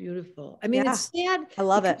 So beautiful. I mean, it's sad. I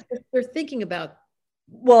love it. They're thinking about,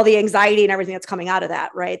 well, the anxiety and everything that's coming out of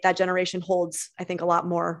that, right? That generation holds, I think, a lot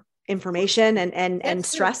more information and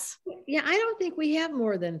stress. Yeah, I don't think we have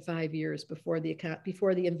more than 5 years before the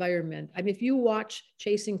environment. I mean, if you watch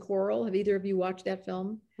Chasing Coral, have either of you watched that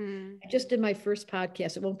film? I just did my first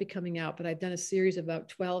podcast. It won't be coming out, but I've done a series of about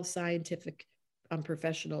 12 scientific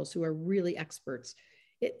professionals who are really experts.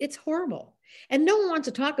 It's horrible. And no one wants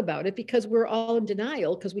to talk about it because we're all in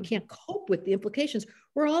denial because we can't cope with the implications.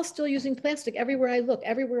 We're all still using plastic everywhere I look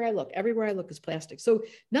is plastic. So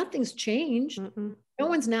nothing's changed. No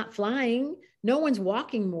one's not flying. No one's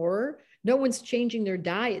walking more. No one's changing their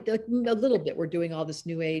diet. Like a little bit, we're doing all this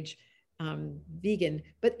new age vegan,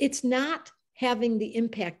 but it's not having the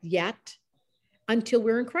impact yet until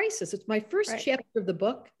we're in crisis. It's my first chapter of the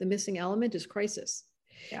book. The missing element is crisis.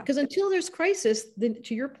 Because until there's crisis, then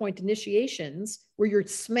to your point, initiations where you're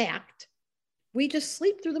smacked, we just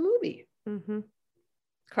sleep through the movie.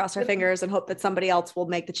 Cross our fingers and hope that somebody else will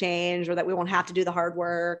make the change, or that we won't have to do the hard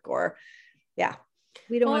work, or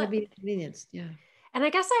we don't want to be inconvenienced. And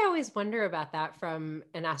I guess I always wonder about that from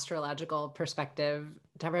an astrological perspective,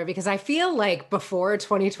 Deborah, because I feel like before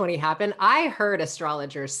 2020 happened, I heard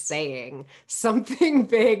astrologers saying something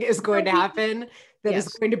big is going to happen that is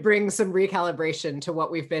Yes. going to bring some recalibration to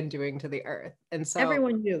what we've been doing to the earth. And so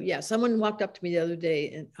Everyone knew. Yeah. Someone walked up to me the other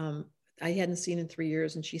day and I hadn't seen in 3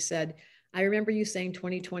 years. And she said, I remember you saying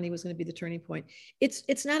 2020 was going to be the turning point.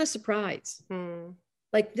 It's not a surprise.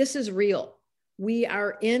 Like, this is real. We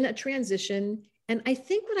are in a transition. And I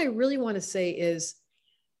think what I really want to say is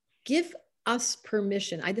give us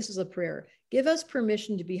permission. This is a prayer. Give us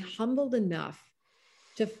permission to be humbled enough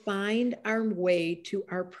to find our way to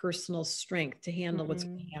our personal strength to handle what's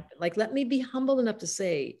going to happen. Like, let me be humble enough to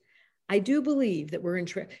say, I do believe that we're in.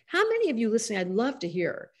 How many of you listening, I'd love to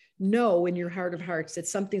hear, know in your heart of hearts that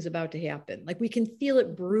something's about to happen. Like, we can feel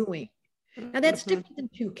it brewing. Now that's different than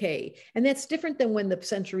 2K. And that's different than when the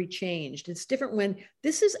century changed. It's different when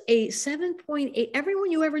this is a 7.8.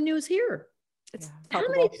 Everyone you ever knew is here. It's How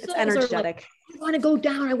many it's energetic. Like, I want to go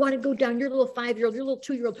down. I want to go down. You're a little 5-year-old, you're a little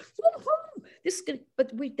 2-year-old. This is good.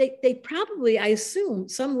 But they probably, I assume,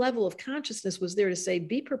 some level of consciousness was there to say,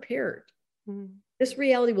 be prepared. This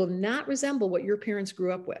reality will not resemble what your parents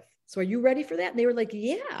grew up with. So are you ready for that? And they were like,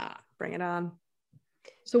 yeah, bring it on.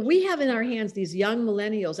 So we have in our hands these young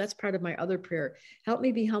millennials. That's part of my other prayer. Help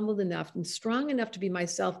me be humbled enough and strong enough to be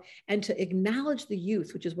myself and to acknowledge the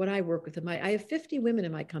youth, which is what I work with. I have 50 women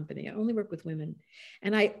in my company. I only work with women.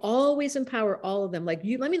 And I always empower all of them. Like,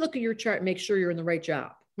 you, let me look at your chart and make sure you're in the right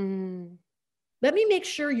job. Let me make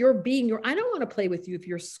sure you're being I don't want to play with you if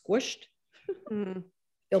you're squished.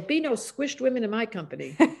 There'll be no squished women in my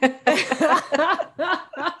company.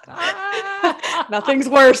 Nothing's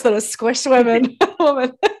worse than a squished woman.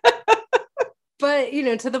 But,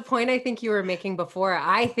 to the point I think you were making before,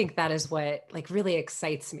 I think that is what like really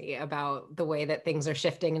excites me about the way that things are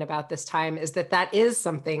shifting and about this time, is that is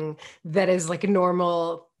something that is like a more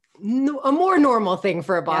normal thing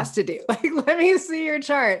for a boss to do. Like, let me see your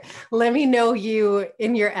chart. Let me know you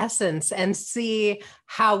in your essence and see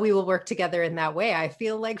how we will work together in that way. I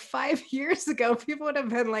feel like 5 years ago, people would have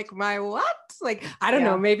been like, my what? Like, I don't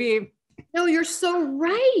know, maybe. No, you're so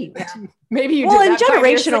right. Maybe you well, did and that 5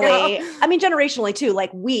 years generationally, ago. I mean, generationally too,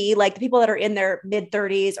 like the people that are in their mid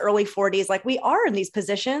 30s, early 40s, like we are in these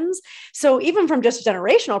positions. So even from just a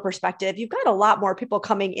generational perspective, you've got a lot more people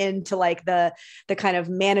coming into like the kind of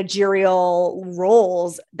managerial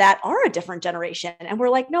roles that are a different generation. And we're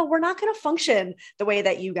like, no, we're not going to function the way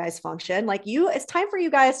that you guys function. Like it's time for you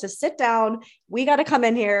guys to sit down. We got to come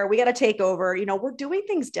in here. We got to take over. We're doing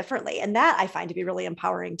things differently. And that I find to be really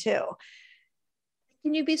empowering too.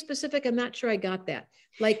 Can you be specific? I'm not sure I got that.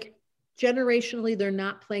 Like, generationally, they're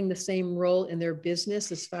not playing the same role in their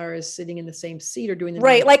business as far as sitting in the same seat or doing the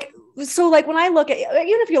right. Like, so like when I look at, even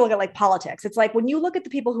if you look at like politics, it's like when you look at the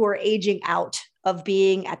people who are aging out of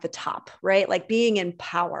being at the top, right? Like being in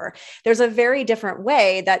power, there's a very different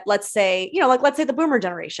way that let's say the boomer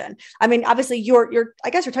generation. I mean, obviously I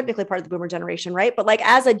guess you're technically part of the boomer generation, right? But like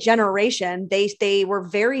as a generation, they were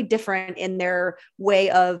very different in their way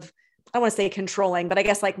of, I don't want to say controlling, but I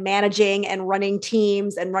guess like managing and running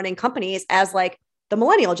teams and running companies as like the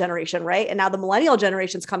millennial generation, right? And now the millennial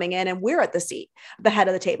generation's coming in and we're at the head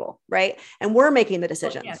of the table, right? And we're making the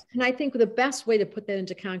decisions. Yes. And I think the best way to put that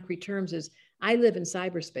into concrete terms is I live in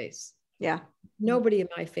cyberspace. Yeah. Nobody in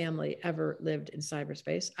my family ever lived in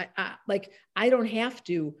cyberspace. I don't have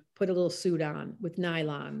to put a little suit on with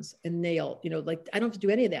nylons and nail, like I don't have to do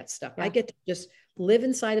any of that stuff. Yeah. I get to just live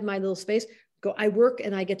inside of my little space. I work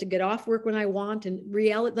and I get to get off work when I want. And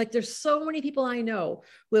reality, like there's so many people I know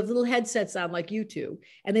who have little headsets on like you two,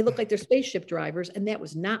 and they look like they're spaceship drivers. And that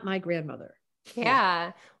was not my grandmother.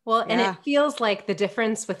 Yeah. Well, and it feels like the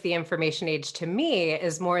difference with the information age to me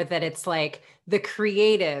is more that it's like the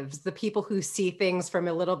creatives, the people who see things from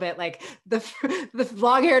a little bit like the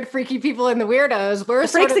long-haired freaky people and the weirdos. We're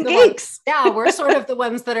sort of the geeks. We're sort of the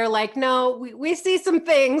ones that are like, no, we see some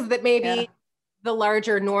things that maybe the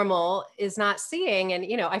larger normal is not seeing. And,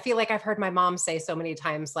 I feel like I've heard my mom say so many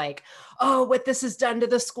times, like, oh, what this has done to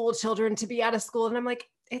the school children to be out of school. And I'm like,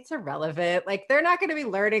 it's irrelevant. Like, they're not going to be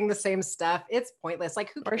learning the same stuff. It's pointless.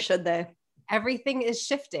 Like, who cares? Or should they? Everything is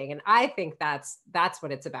shifting. And I think that's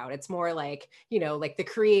what it's about. It's more like, like the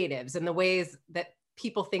creatives and the ways that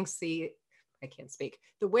people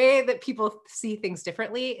the way that people see things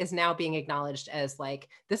differently is now being acknowledged as like,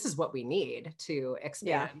 this is what we need to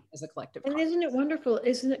expand as a collective. And isn't it wonderful?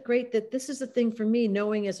 Isn't it great that this is the thing for me,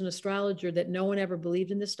 knowing as an astrologer that no one ever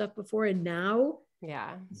believed in this stuff before. And now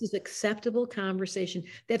this is acceptable conversation.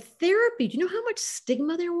 That therapy, do you know how much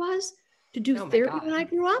stigma there was to do therapy when I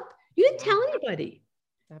grew up? You didn't tell anybody.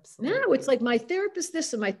 Absolutely. Now it's like my therapist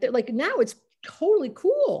this and now it's totally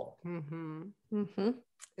cool. Mm-hmm. Mm-hmm.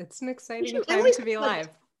 It's an exciting time to be alive.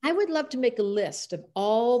 I would love to make a list of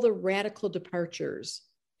all the radical departures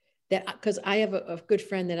that, because I have a good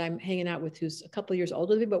friend that I'm hanging out with who's a couple of years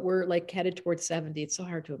older than me, but we're like headed towards 70. It's so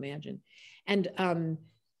hard to imagine. And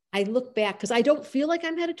I look back because I don't feel like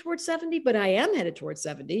I'm headed towards 70, but I am headed towards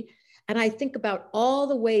 70. And I think about all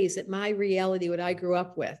the ways that my reality, what I grew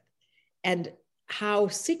up with, and how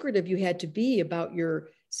secretive you had to be about your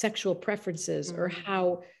sexual preferences, or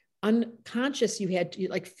how unconscious you had to,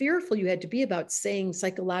 like fearful you had to be about saying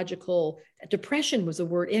psychological depression was a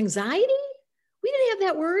word. Anxiety? We didn't have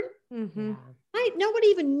that word. Mm-hmm. Nobody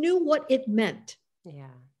even knew what it meant. Yeah.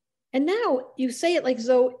 And now you say it like,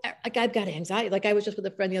 so like I've got anxiety. Like I was just with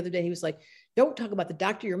a friend the other day. He was like, don't talk about the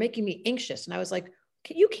doctor. You're making me anxious. And I was like,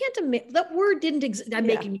 you can't admit that word didn't exist. I'm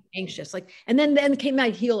making me anxious. Like, and then came my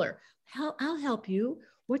healer. I'll help you.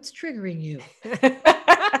 What's triggering you?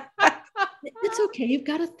 It's okay. You've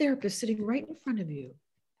got a therapist sitting right in front of you.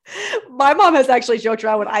 My mom has actually joked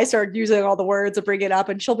around when I started using all the words to bring it up.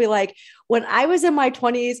 And she'll be like, when I was in my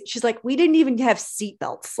 20s, she's like, we didn't even have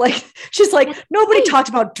seatbelts. Like, she's like, nobody talked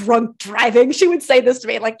about drunk driving. She would say this to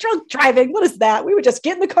me, like, drunk driving. What is that? We would just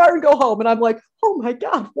get in the car and go home. And I'm like, oh my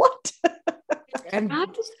God, what? And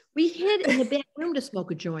we hid in the back room to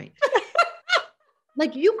smoke a joint.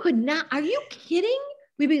 Like you could not, are you kidding?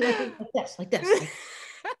 We'd be like this, like this. Like,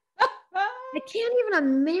 I can't even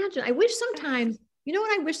imagine. I wish sometimes, you know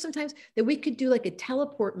what I wish sometimes? That we could do like a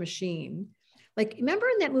teleport machine. Like, remember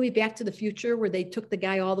in that movie Back to the Future where they took the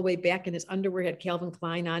guy all the way back and his underwear had Calvin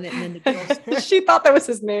Klein on it, and then the girl she thought that was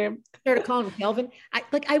his name. Started calling him Calvin.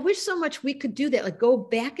 I wish so much we could do that. Like go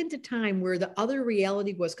back into time where the other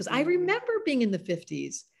reality was. Because I remember being in the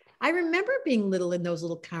 50s. I remember being little in those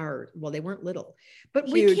little cars. Well, they weren't little, but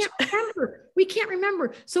we can't remember. We can't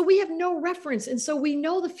remember. So we have no reference. And so we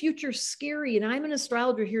know the future's scary. And I'm an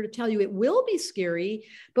astrologer here to tell you it will be scary.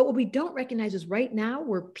 But what we don't recognize is right now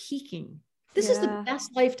we're peaking. This is the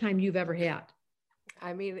best lifetime you've ever had.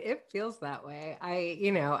 I mean, it feels that way.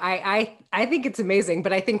 I think it's amazing,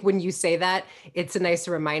 but I think when you say that, it's a nice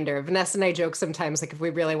reminder. Vanessa and I joke sometimes, like if we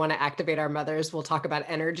really want to activate our mothers, we'll talk about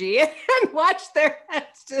energy and watch their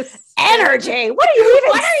heads just energy. What are you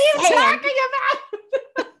talking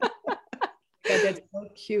about? God, that's so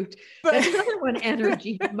cute. That's another one,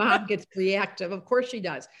 energy. Mom gets reactive. Of course she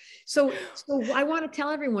does. So I want to tell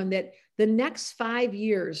everyone that the next 5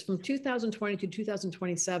 years from 2020 to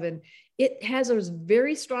 2027, it has a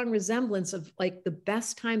very strong resemblance of like the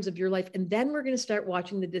best times of your life. And then we're going to start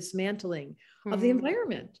watching the dismantling of the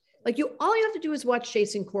environment. Like all you have to do is watch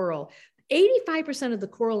Chasing Coral. 85% of the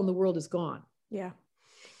coral in the world is gone. Yeah.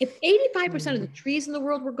 If 85% of the trees in the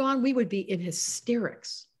world were gone, we would be in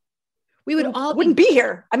hysterics. We would wouldn't be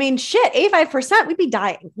here. I mean, shit, 85%, we'd be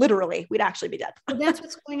dying. Literally, we'd actually be dead. Well, that's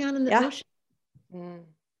what's going on in the ocean.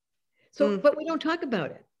 So, but we don't talk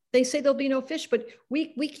about it. They say there'll be no fish, but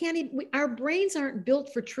we can't even, our brains aren't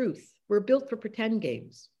built for truth. We're built for pretend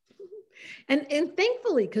games. And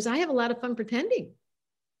thankfully, because I have a lot of fun pretending.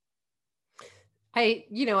 I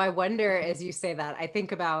wonder as you say that, I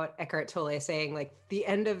think about Eckhart Tolle saying like the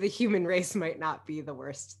end of the human race might not be the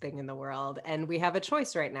worst thing in the world. And we have a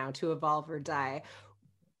choice right now to evolve or die.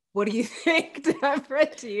 What do you think, Deborah?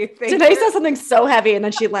 Do you think? Danae says something so heavy and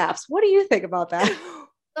then she laughs. What do you think about that?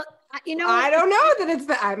 I don't know that it's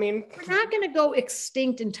we're not going to go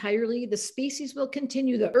extinct entirely. The species will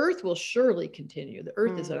continue. The earth will surely continue. The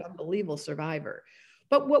earth is an unbelievable survivor.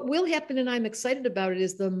 But what will happen, and I'm excited about it,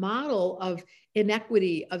 is the model of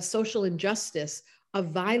inequity, of social injustice, of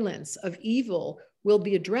violence, of evil will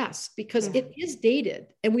be addressed because it is dated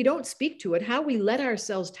and we don't speak to it, how we let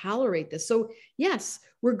ourselves tolerate this. So yes,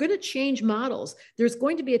 we're going to change models. There's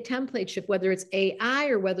going to be a template shift, whether it's AI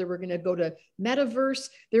or whether we're going to go to metaverse.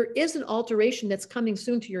 There is an alteration that's coming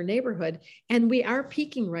soon to your neighborhood. And we are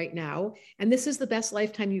peaking right now. And this is the best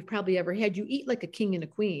lifetime you've probably ever had. You eat like a king and a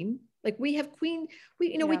queen. Like we have queen,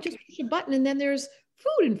 we just push a button and then there's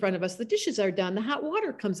food in front of us. The dishes are done. The hot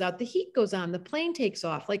water comes out. The heat goes on. The plane takes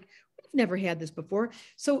off. Like we've never had this before.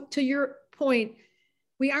 So to your point,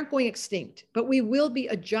 we aren't going extinct, but we will be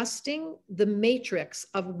adjusting the matrix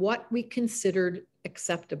of what we considered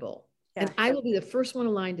acceptable. Yeah. And I will be the first one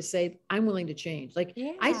in line to say, I'm willing to change. Like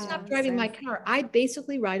I stopped driving my car. I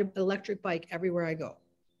basically ride an electric bike everywhere I go.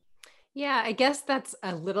 Yeah, I guess that's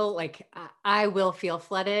a little like, I will feel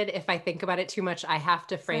flooded. If I think about it too much, I have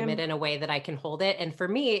to frame it in a way that I can hold it. And for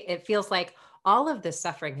me, it feels like all of this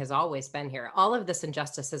suffering has always been here. All of this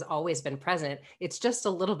injustice has always been present. It's just a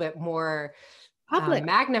little bit more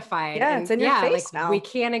magnified. Yeah, it's in your face now. We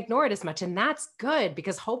can't ignore it as much. And that's good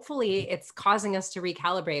because hopefully it's causing us to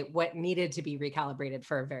recalibrate what needed to be recalibrated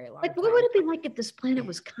for a very long time. What would it be like if this planet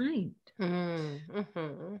was kind?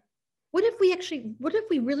 Mm-hmm. What if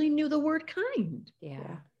we really knew the word kind?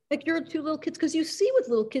 Yeah. Like your two little kids, because you see with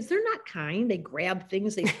little kids, they're not kind. They grab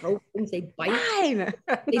things, they throw things, they bite. Mine.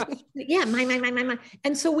 Yeah, mine.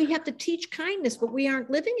 And so we have to teach kindness, but we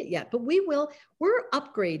aren't living it yet. But we will. We're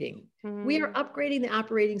upgrading. We are upgrading the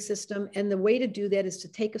operating system. And the way to do that is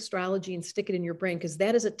to take astrology and stick it in your brain, because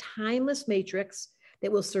that is a timeless matrix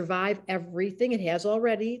that will survive everything. It has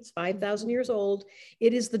already. It's 5,000 years old.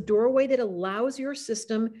 It is the doorway that allows your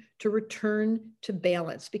system to return to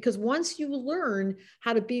balance. Because once you learn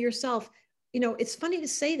how to be yourself, it's funny to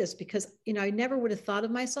say this because, I never would have thought of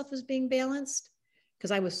myself as being balanced because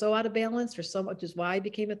I was so out of balance, or so much is why I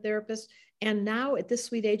became a therapist. And now at this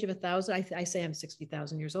sweet age of 1,000, I say I'm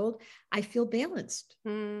 60,000 years old. I feel balanced.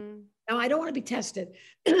 Now I don't want to be tested.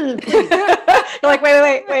 You're like,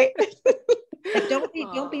 wait. Like,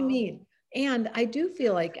 don't be mean. And I do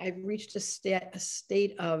feel like I've reached a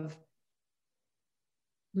state of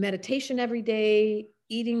meditation every day,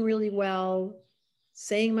 eating really well,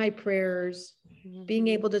 saying my prayers, being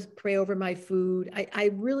able to pray over my food.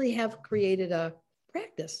 I really have created a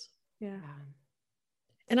practice. Yeah.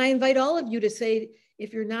 And I invite all of you to say,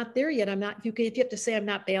 if you're not there yet, if you have to say I'm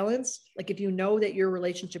not balanced, like if you know that your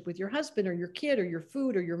relationship with your husband or your kid or your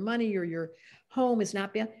food or your money or your home is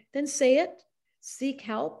not balanced, then say it. Seek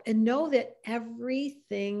help and know that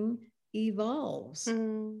everything evolves.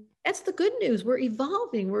 That's the good news. We're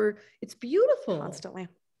evolving. It's beautiful. Constantly.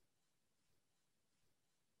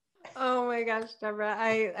 Oh my gosh, Deborah,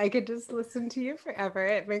 I could just listen to you forever.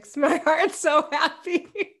 It makes my heart so happy.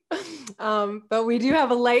 But we do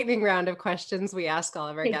have a lightning round of questions we ask all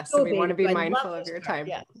of our guests, and we want to be mindful of your time.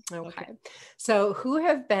 Yeah. Okay. So who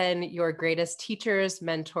have been your greatest teachers,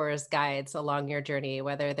 mentors, guides along your journey,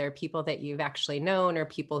 whether they're people that you've actually known or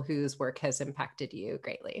people whose work has impacted you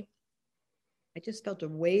greatly? I just felt a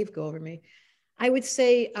wave go over me. I would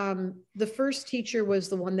say the first teacher was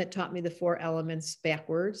the one that taught me the 4 elements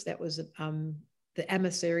backwards. That was the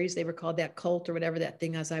emissaries. They were called that cult or whatever that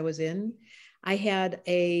thing as I was in. I had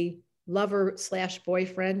a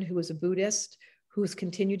lover/boyfriend who was a Buddhist who's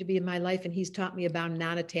continued to be in my life. And he's taught me about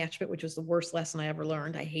non-attachment, which was the worst lesson I ever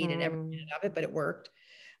learned. I hated every minute of it, but it worked.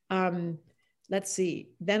 Let's see.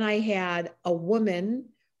 Then I had a woman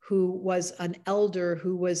who was an elder,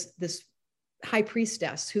 who was this high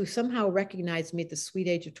priestess, who somehow recognized me at the sweet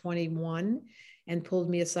age of 21 and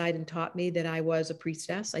pulled me aside and taught me that I was a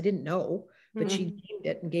priestess. I didn't know, but she named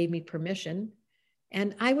it and gave me permission.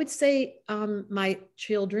 And I would say my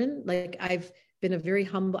children, like I've been a very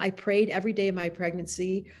humble, I prayed every day of my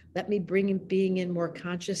pregnancy, let me bring in being in more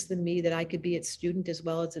conscious than me, that I could be its student as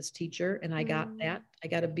well as its teacher. And I got that. I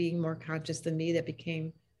got a being more conscious than me that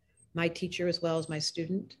became my teacher as well as my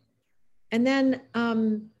student. And then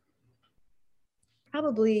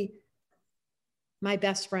probably my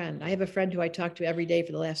best friend. I have a friend who I talk to every day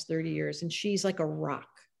for the last 30 years, and she's like a rock.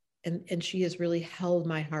 And she has really held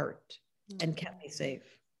my heart and kept me safe.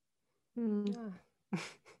 Yeah.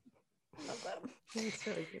 It's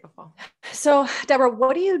really beautiful. So Deborah,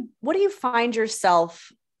 what do you find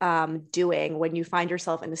yourself doing when you find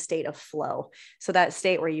yourself in a state of flow? So that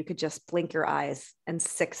state where you could just blink your eyes and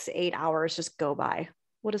 6 to 8 hours just go by.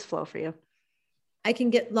 What is flow for you? I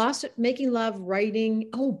can get lost at making love,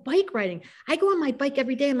 writing. Oh, bike riding. I go on my bike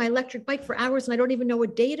every day on my electric bike for hours, and I don't even know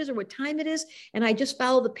what day it is or what time it is. And I just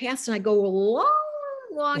follow the paths and I go a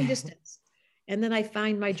long distance. And then I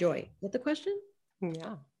find my joy. Is that the question?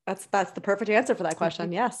 Yeah. That's the perfect answer for that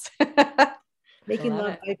question. Yes. Making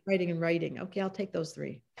love, bike riding, and writing. Okay, I'll take those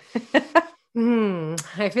 3.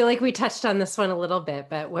 I feel like we touched on this one a little bit,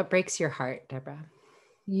 but what breaks your heart, Deborah?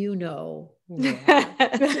 You know. Yeah.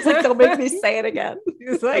 She's like, don't make me say it again.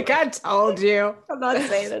 He's like, I told you. I'm not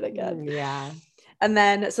saying it again. Yeah. And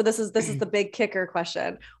then, so this is the big kicker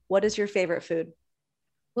question. What is your favorite food?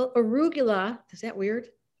 Well, arugula. Is that weird?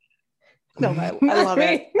 No, I love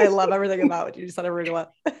it. I love everything about it. You just said arugula.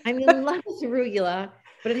 I mean, I love arugula,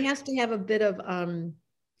 but it has to have a bit of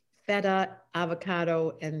feta,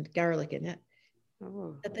 avocado, and garlic in it.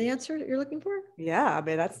 Oh. Is that the answer that you're looking for? Yeah, I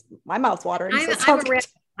mean, that's my mouth's watering.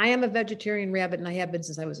 I am a vegetarian rabbit, and I have been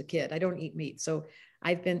since I was a kid. I don't eat meat, so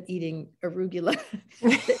I've been eating arugula.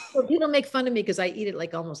 People make fun of me because I eat it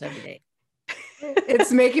like almost every day.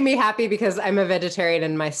 It's making me happy because I'm a vegetarian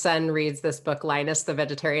and my son reads this book, Linus the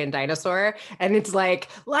Vegetarian Dinosaur. And it's like,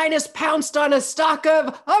 Linus pounced on a stalk of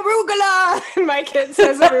arugula. And my kid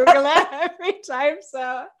says arugula every time.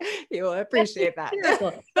 So you will appreciate that.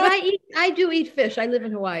 But I do eat fish. I live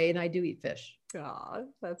in Hawaii and I do eat fish. Oh,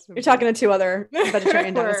 that's You're talking to 2 other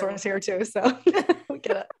vegetarian dinosaurs here too. So we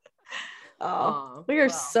get it. Oh, we are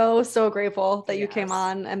so grateful that you came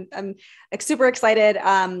on. I'm super excited.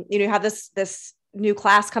 You have this new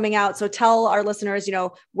class coming out. So tell our listeners,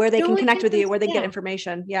 where they can connect with you, where they can get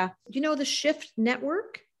information. Yeah. Do you know the Shift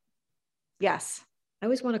Network? Yes. I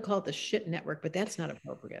always want to call it the Shit Network, but that's not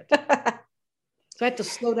appropriate. So I have to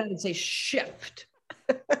slow down and say Shift.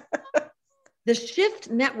 The Shift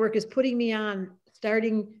Network is putting me on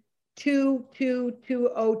starting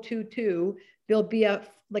 2/2/2022. There'll be I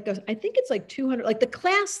think it's like 200, like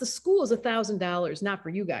the school is $1,000, not for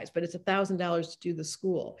you guys, but it's $1,000 to do the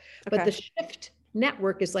school. Okay. But the Shift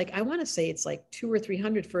Network is I want to say it's like 200 or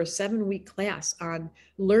 300 for a 7-week class on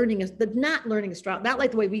not learning astrology, not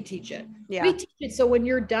like the way we teach it. Yeah. We teach it so when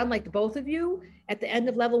you're done, like both of you, at the end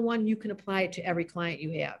of level 1, you can apply it to every client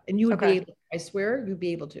you have, and you would be able. I swear, you'd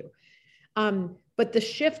be able to. But the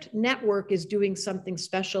Shift Network is doing something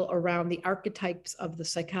special around the archetypes of the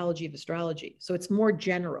psychology of astrology. So it's more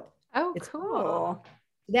general. Oh, it's cool.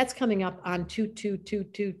 That's coming up on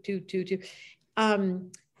 2/2/22/22.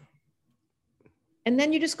 And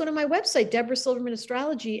then you just go to my website, Deborah Silverman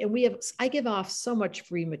Astrology, and I give off so much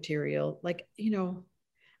free material. I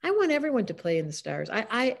want everyone to play in the stars.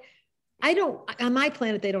 I don't, on my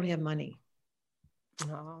planet, they don't have money.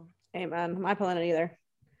 Oh, amen. My planet either.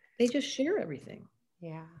 They just share everything.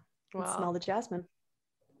 Yeah. Well, smell the jasmine.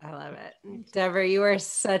 I love it. Deborah, you are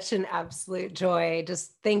such an absolute joy.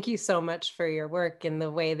 Just thank you so much for your work and the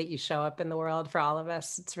way that you show up in the world for all of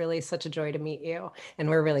us. It's really such a joy to meet you. And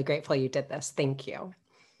we're really grateful you did this. Thank you.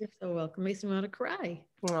 You're so welcome. Makes me want to cry.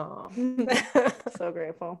 Oh, so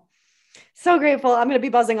grateful. So grateful. I'm going to be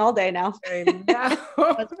buzzing all day now.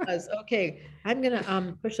 Buzz. Okay. I'm going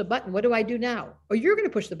to push the button. What do I do now? Oh, you're going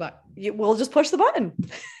to push the button. We'll just push the button.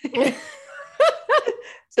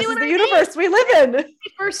 This is the universe we live in.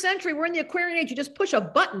 21st century. We're in the Aquarian age. You just push a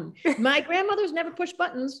button. My grandmother's never pushed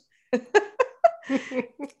buttons.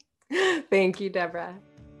 Thank you, Deborah.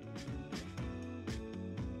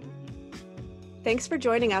 Thanks for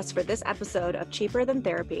joining us for this episode of Cheaper Than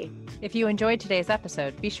Therapy. If you enjoyed today's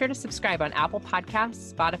episode, be sure to subscribe on Apple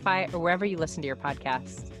Podcasts, Spotify, or wherever you listen to your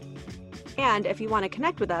podcasts. And if you want to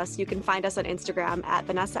connect with us, you can find us on Instagram at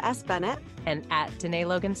Vanessa S. Bennett and at Danae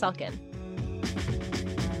Logan Selkin.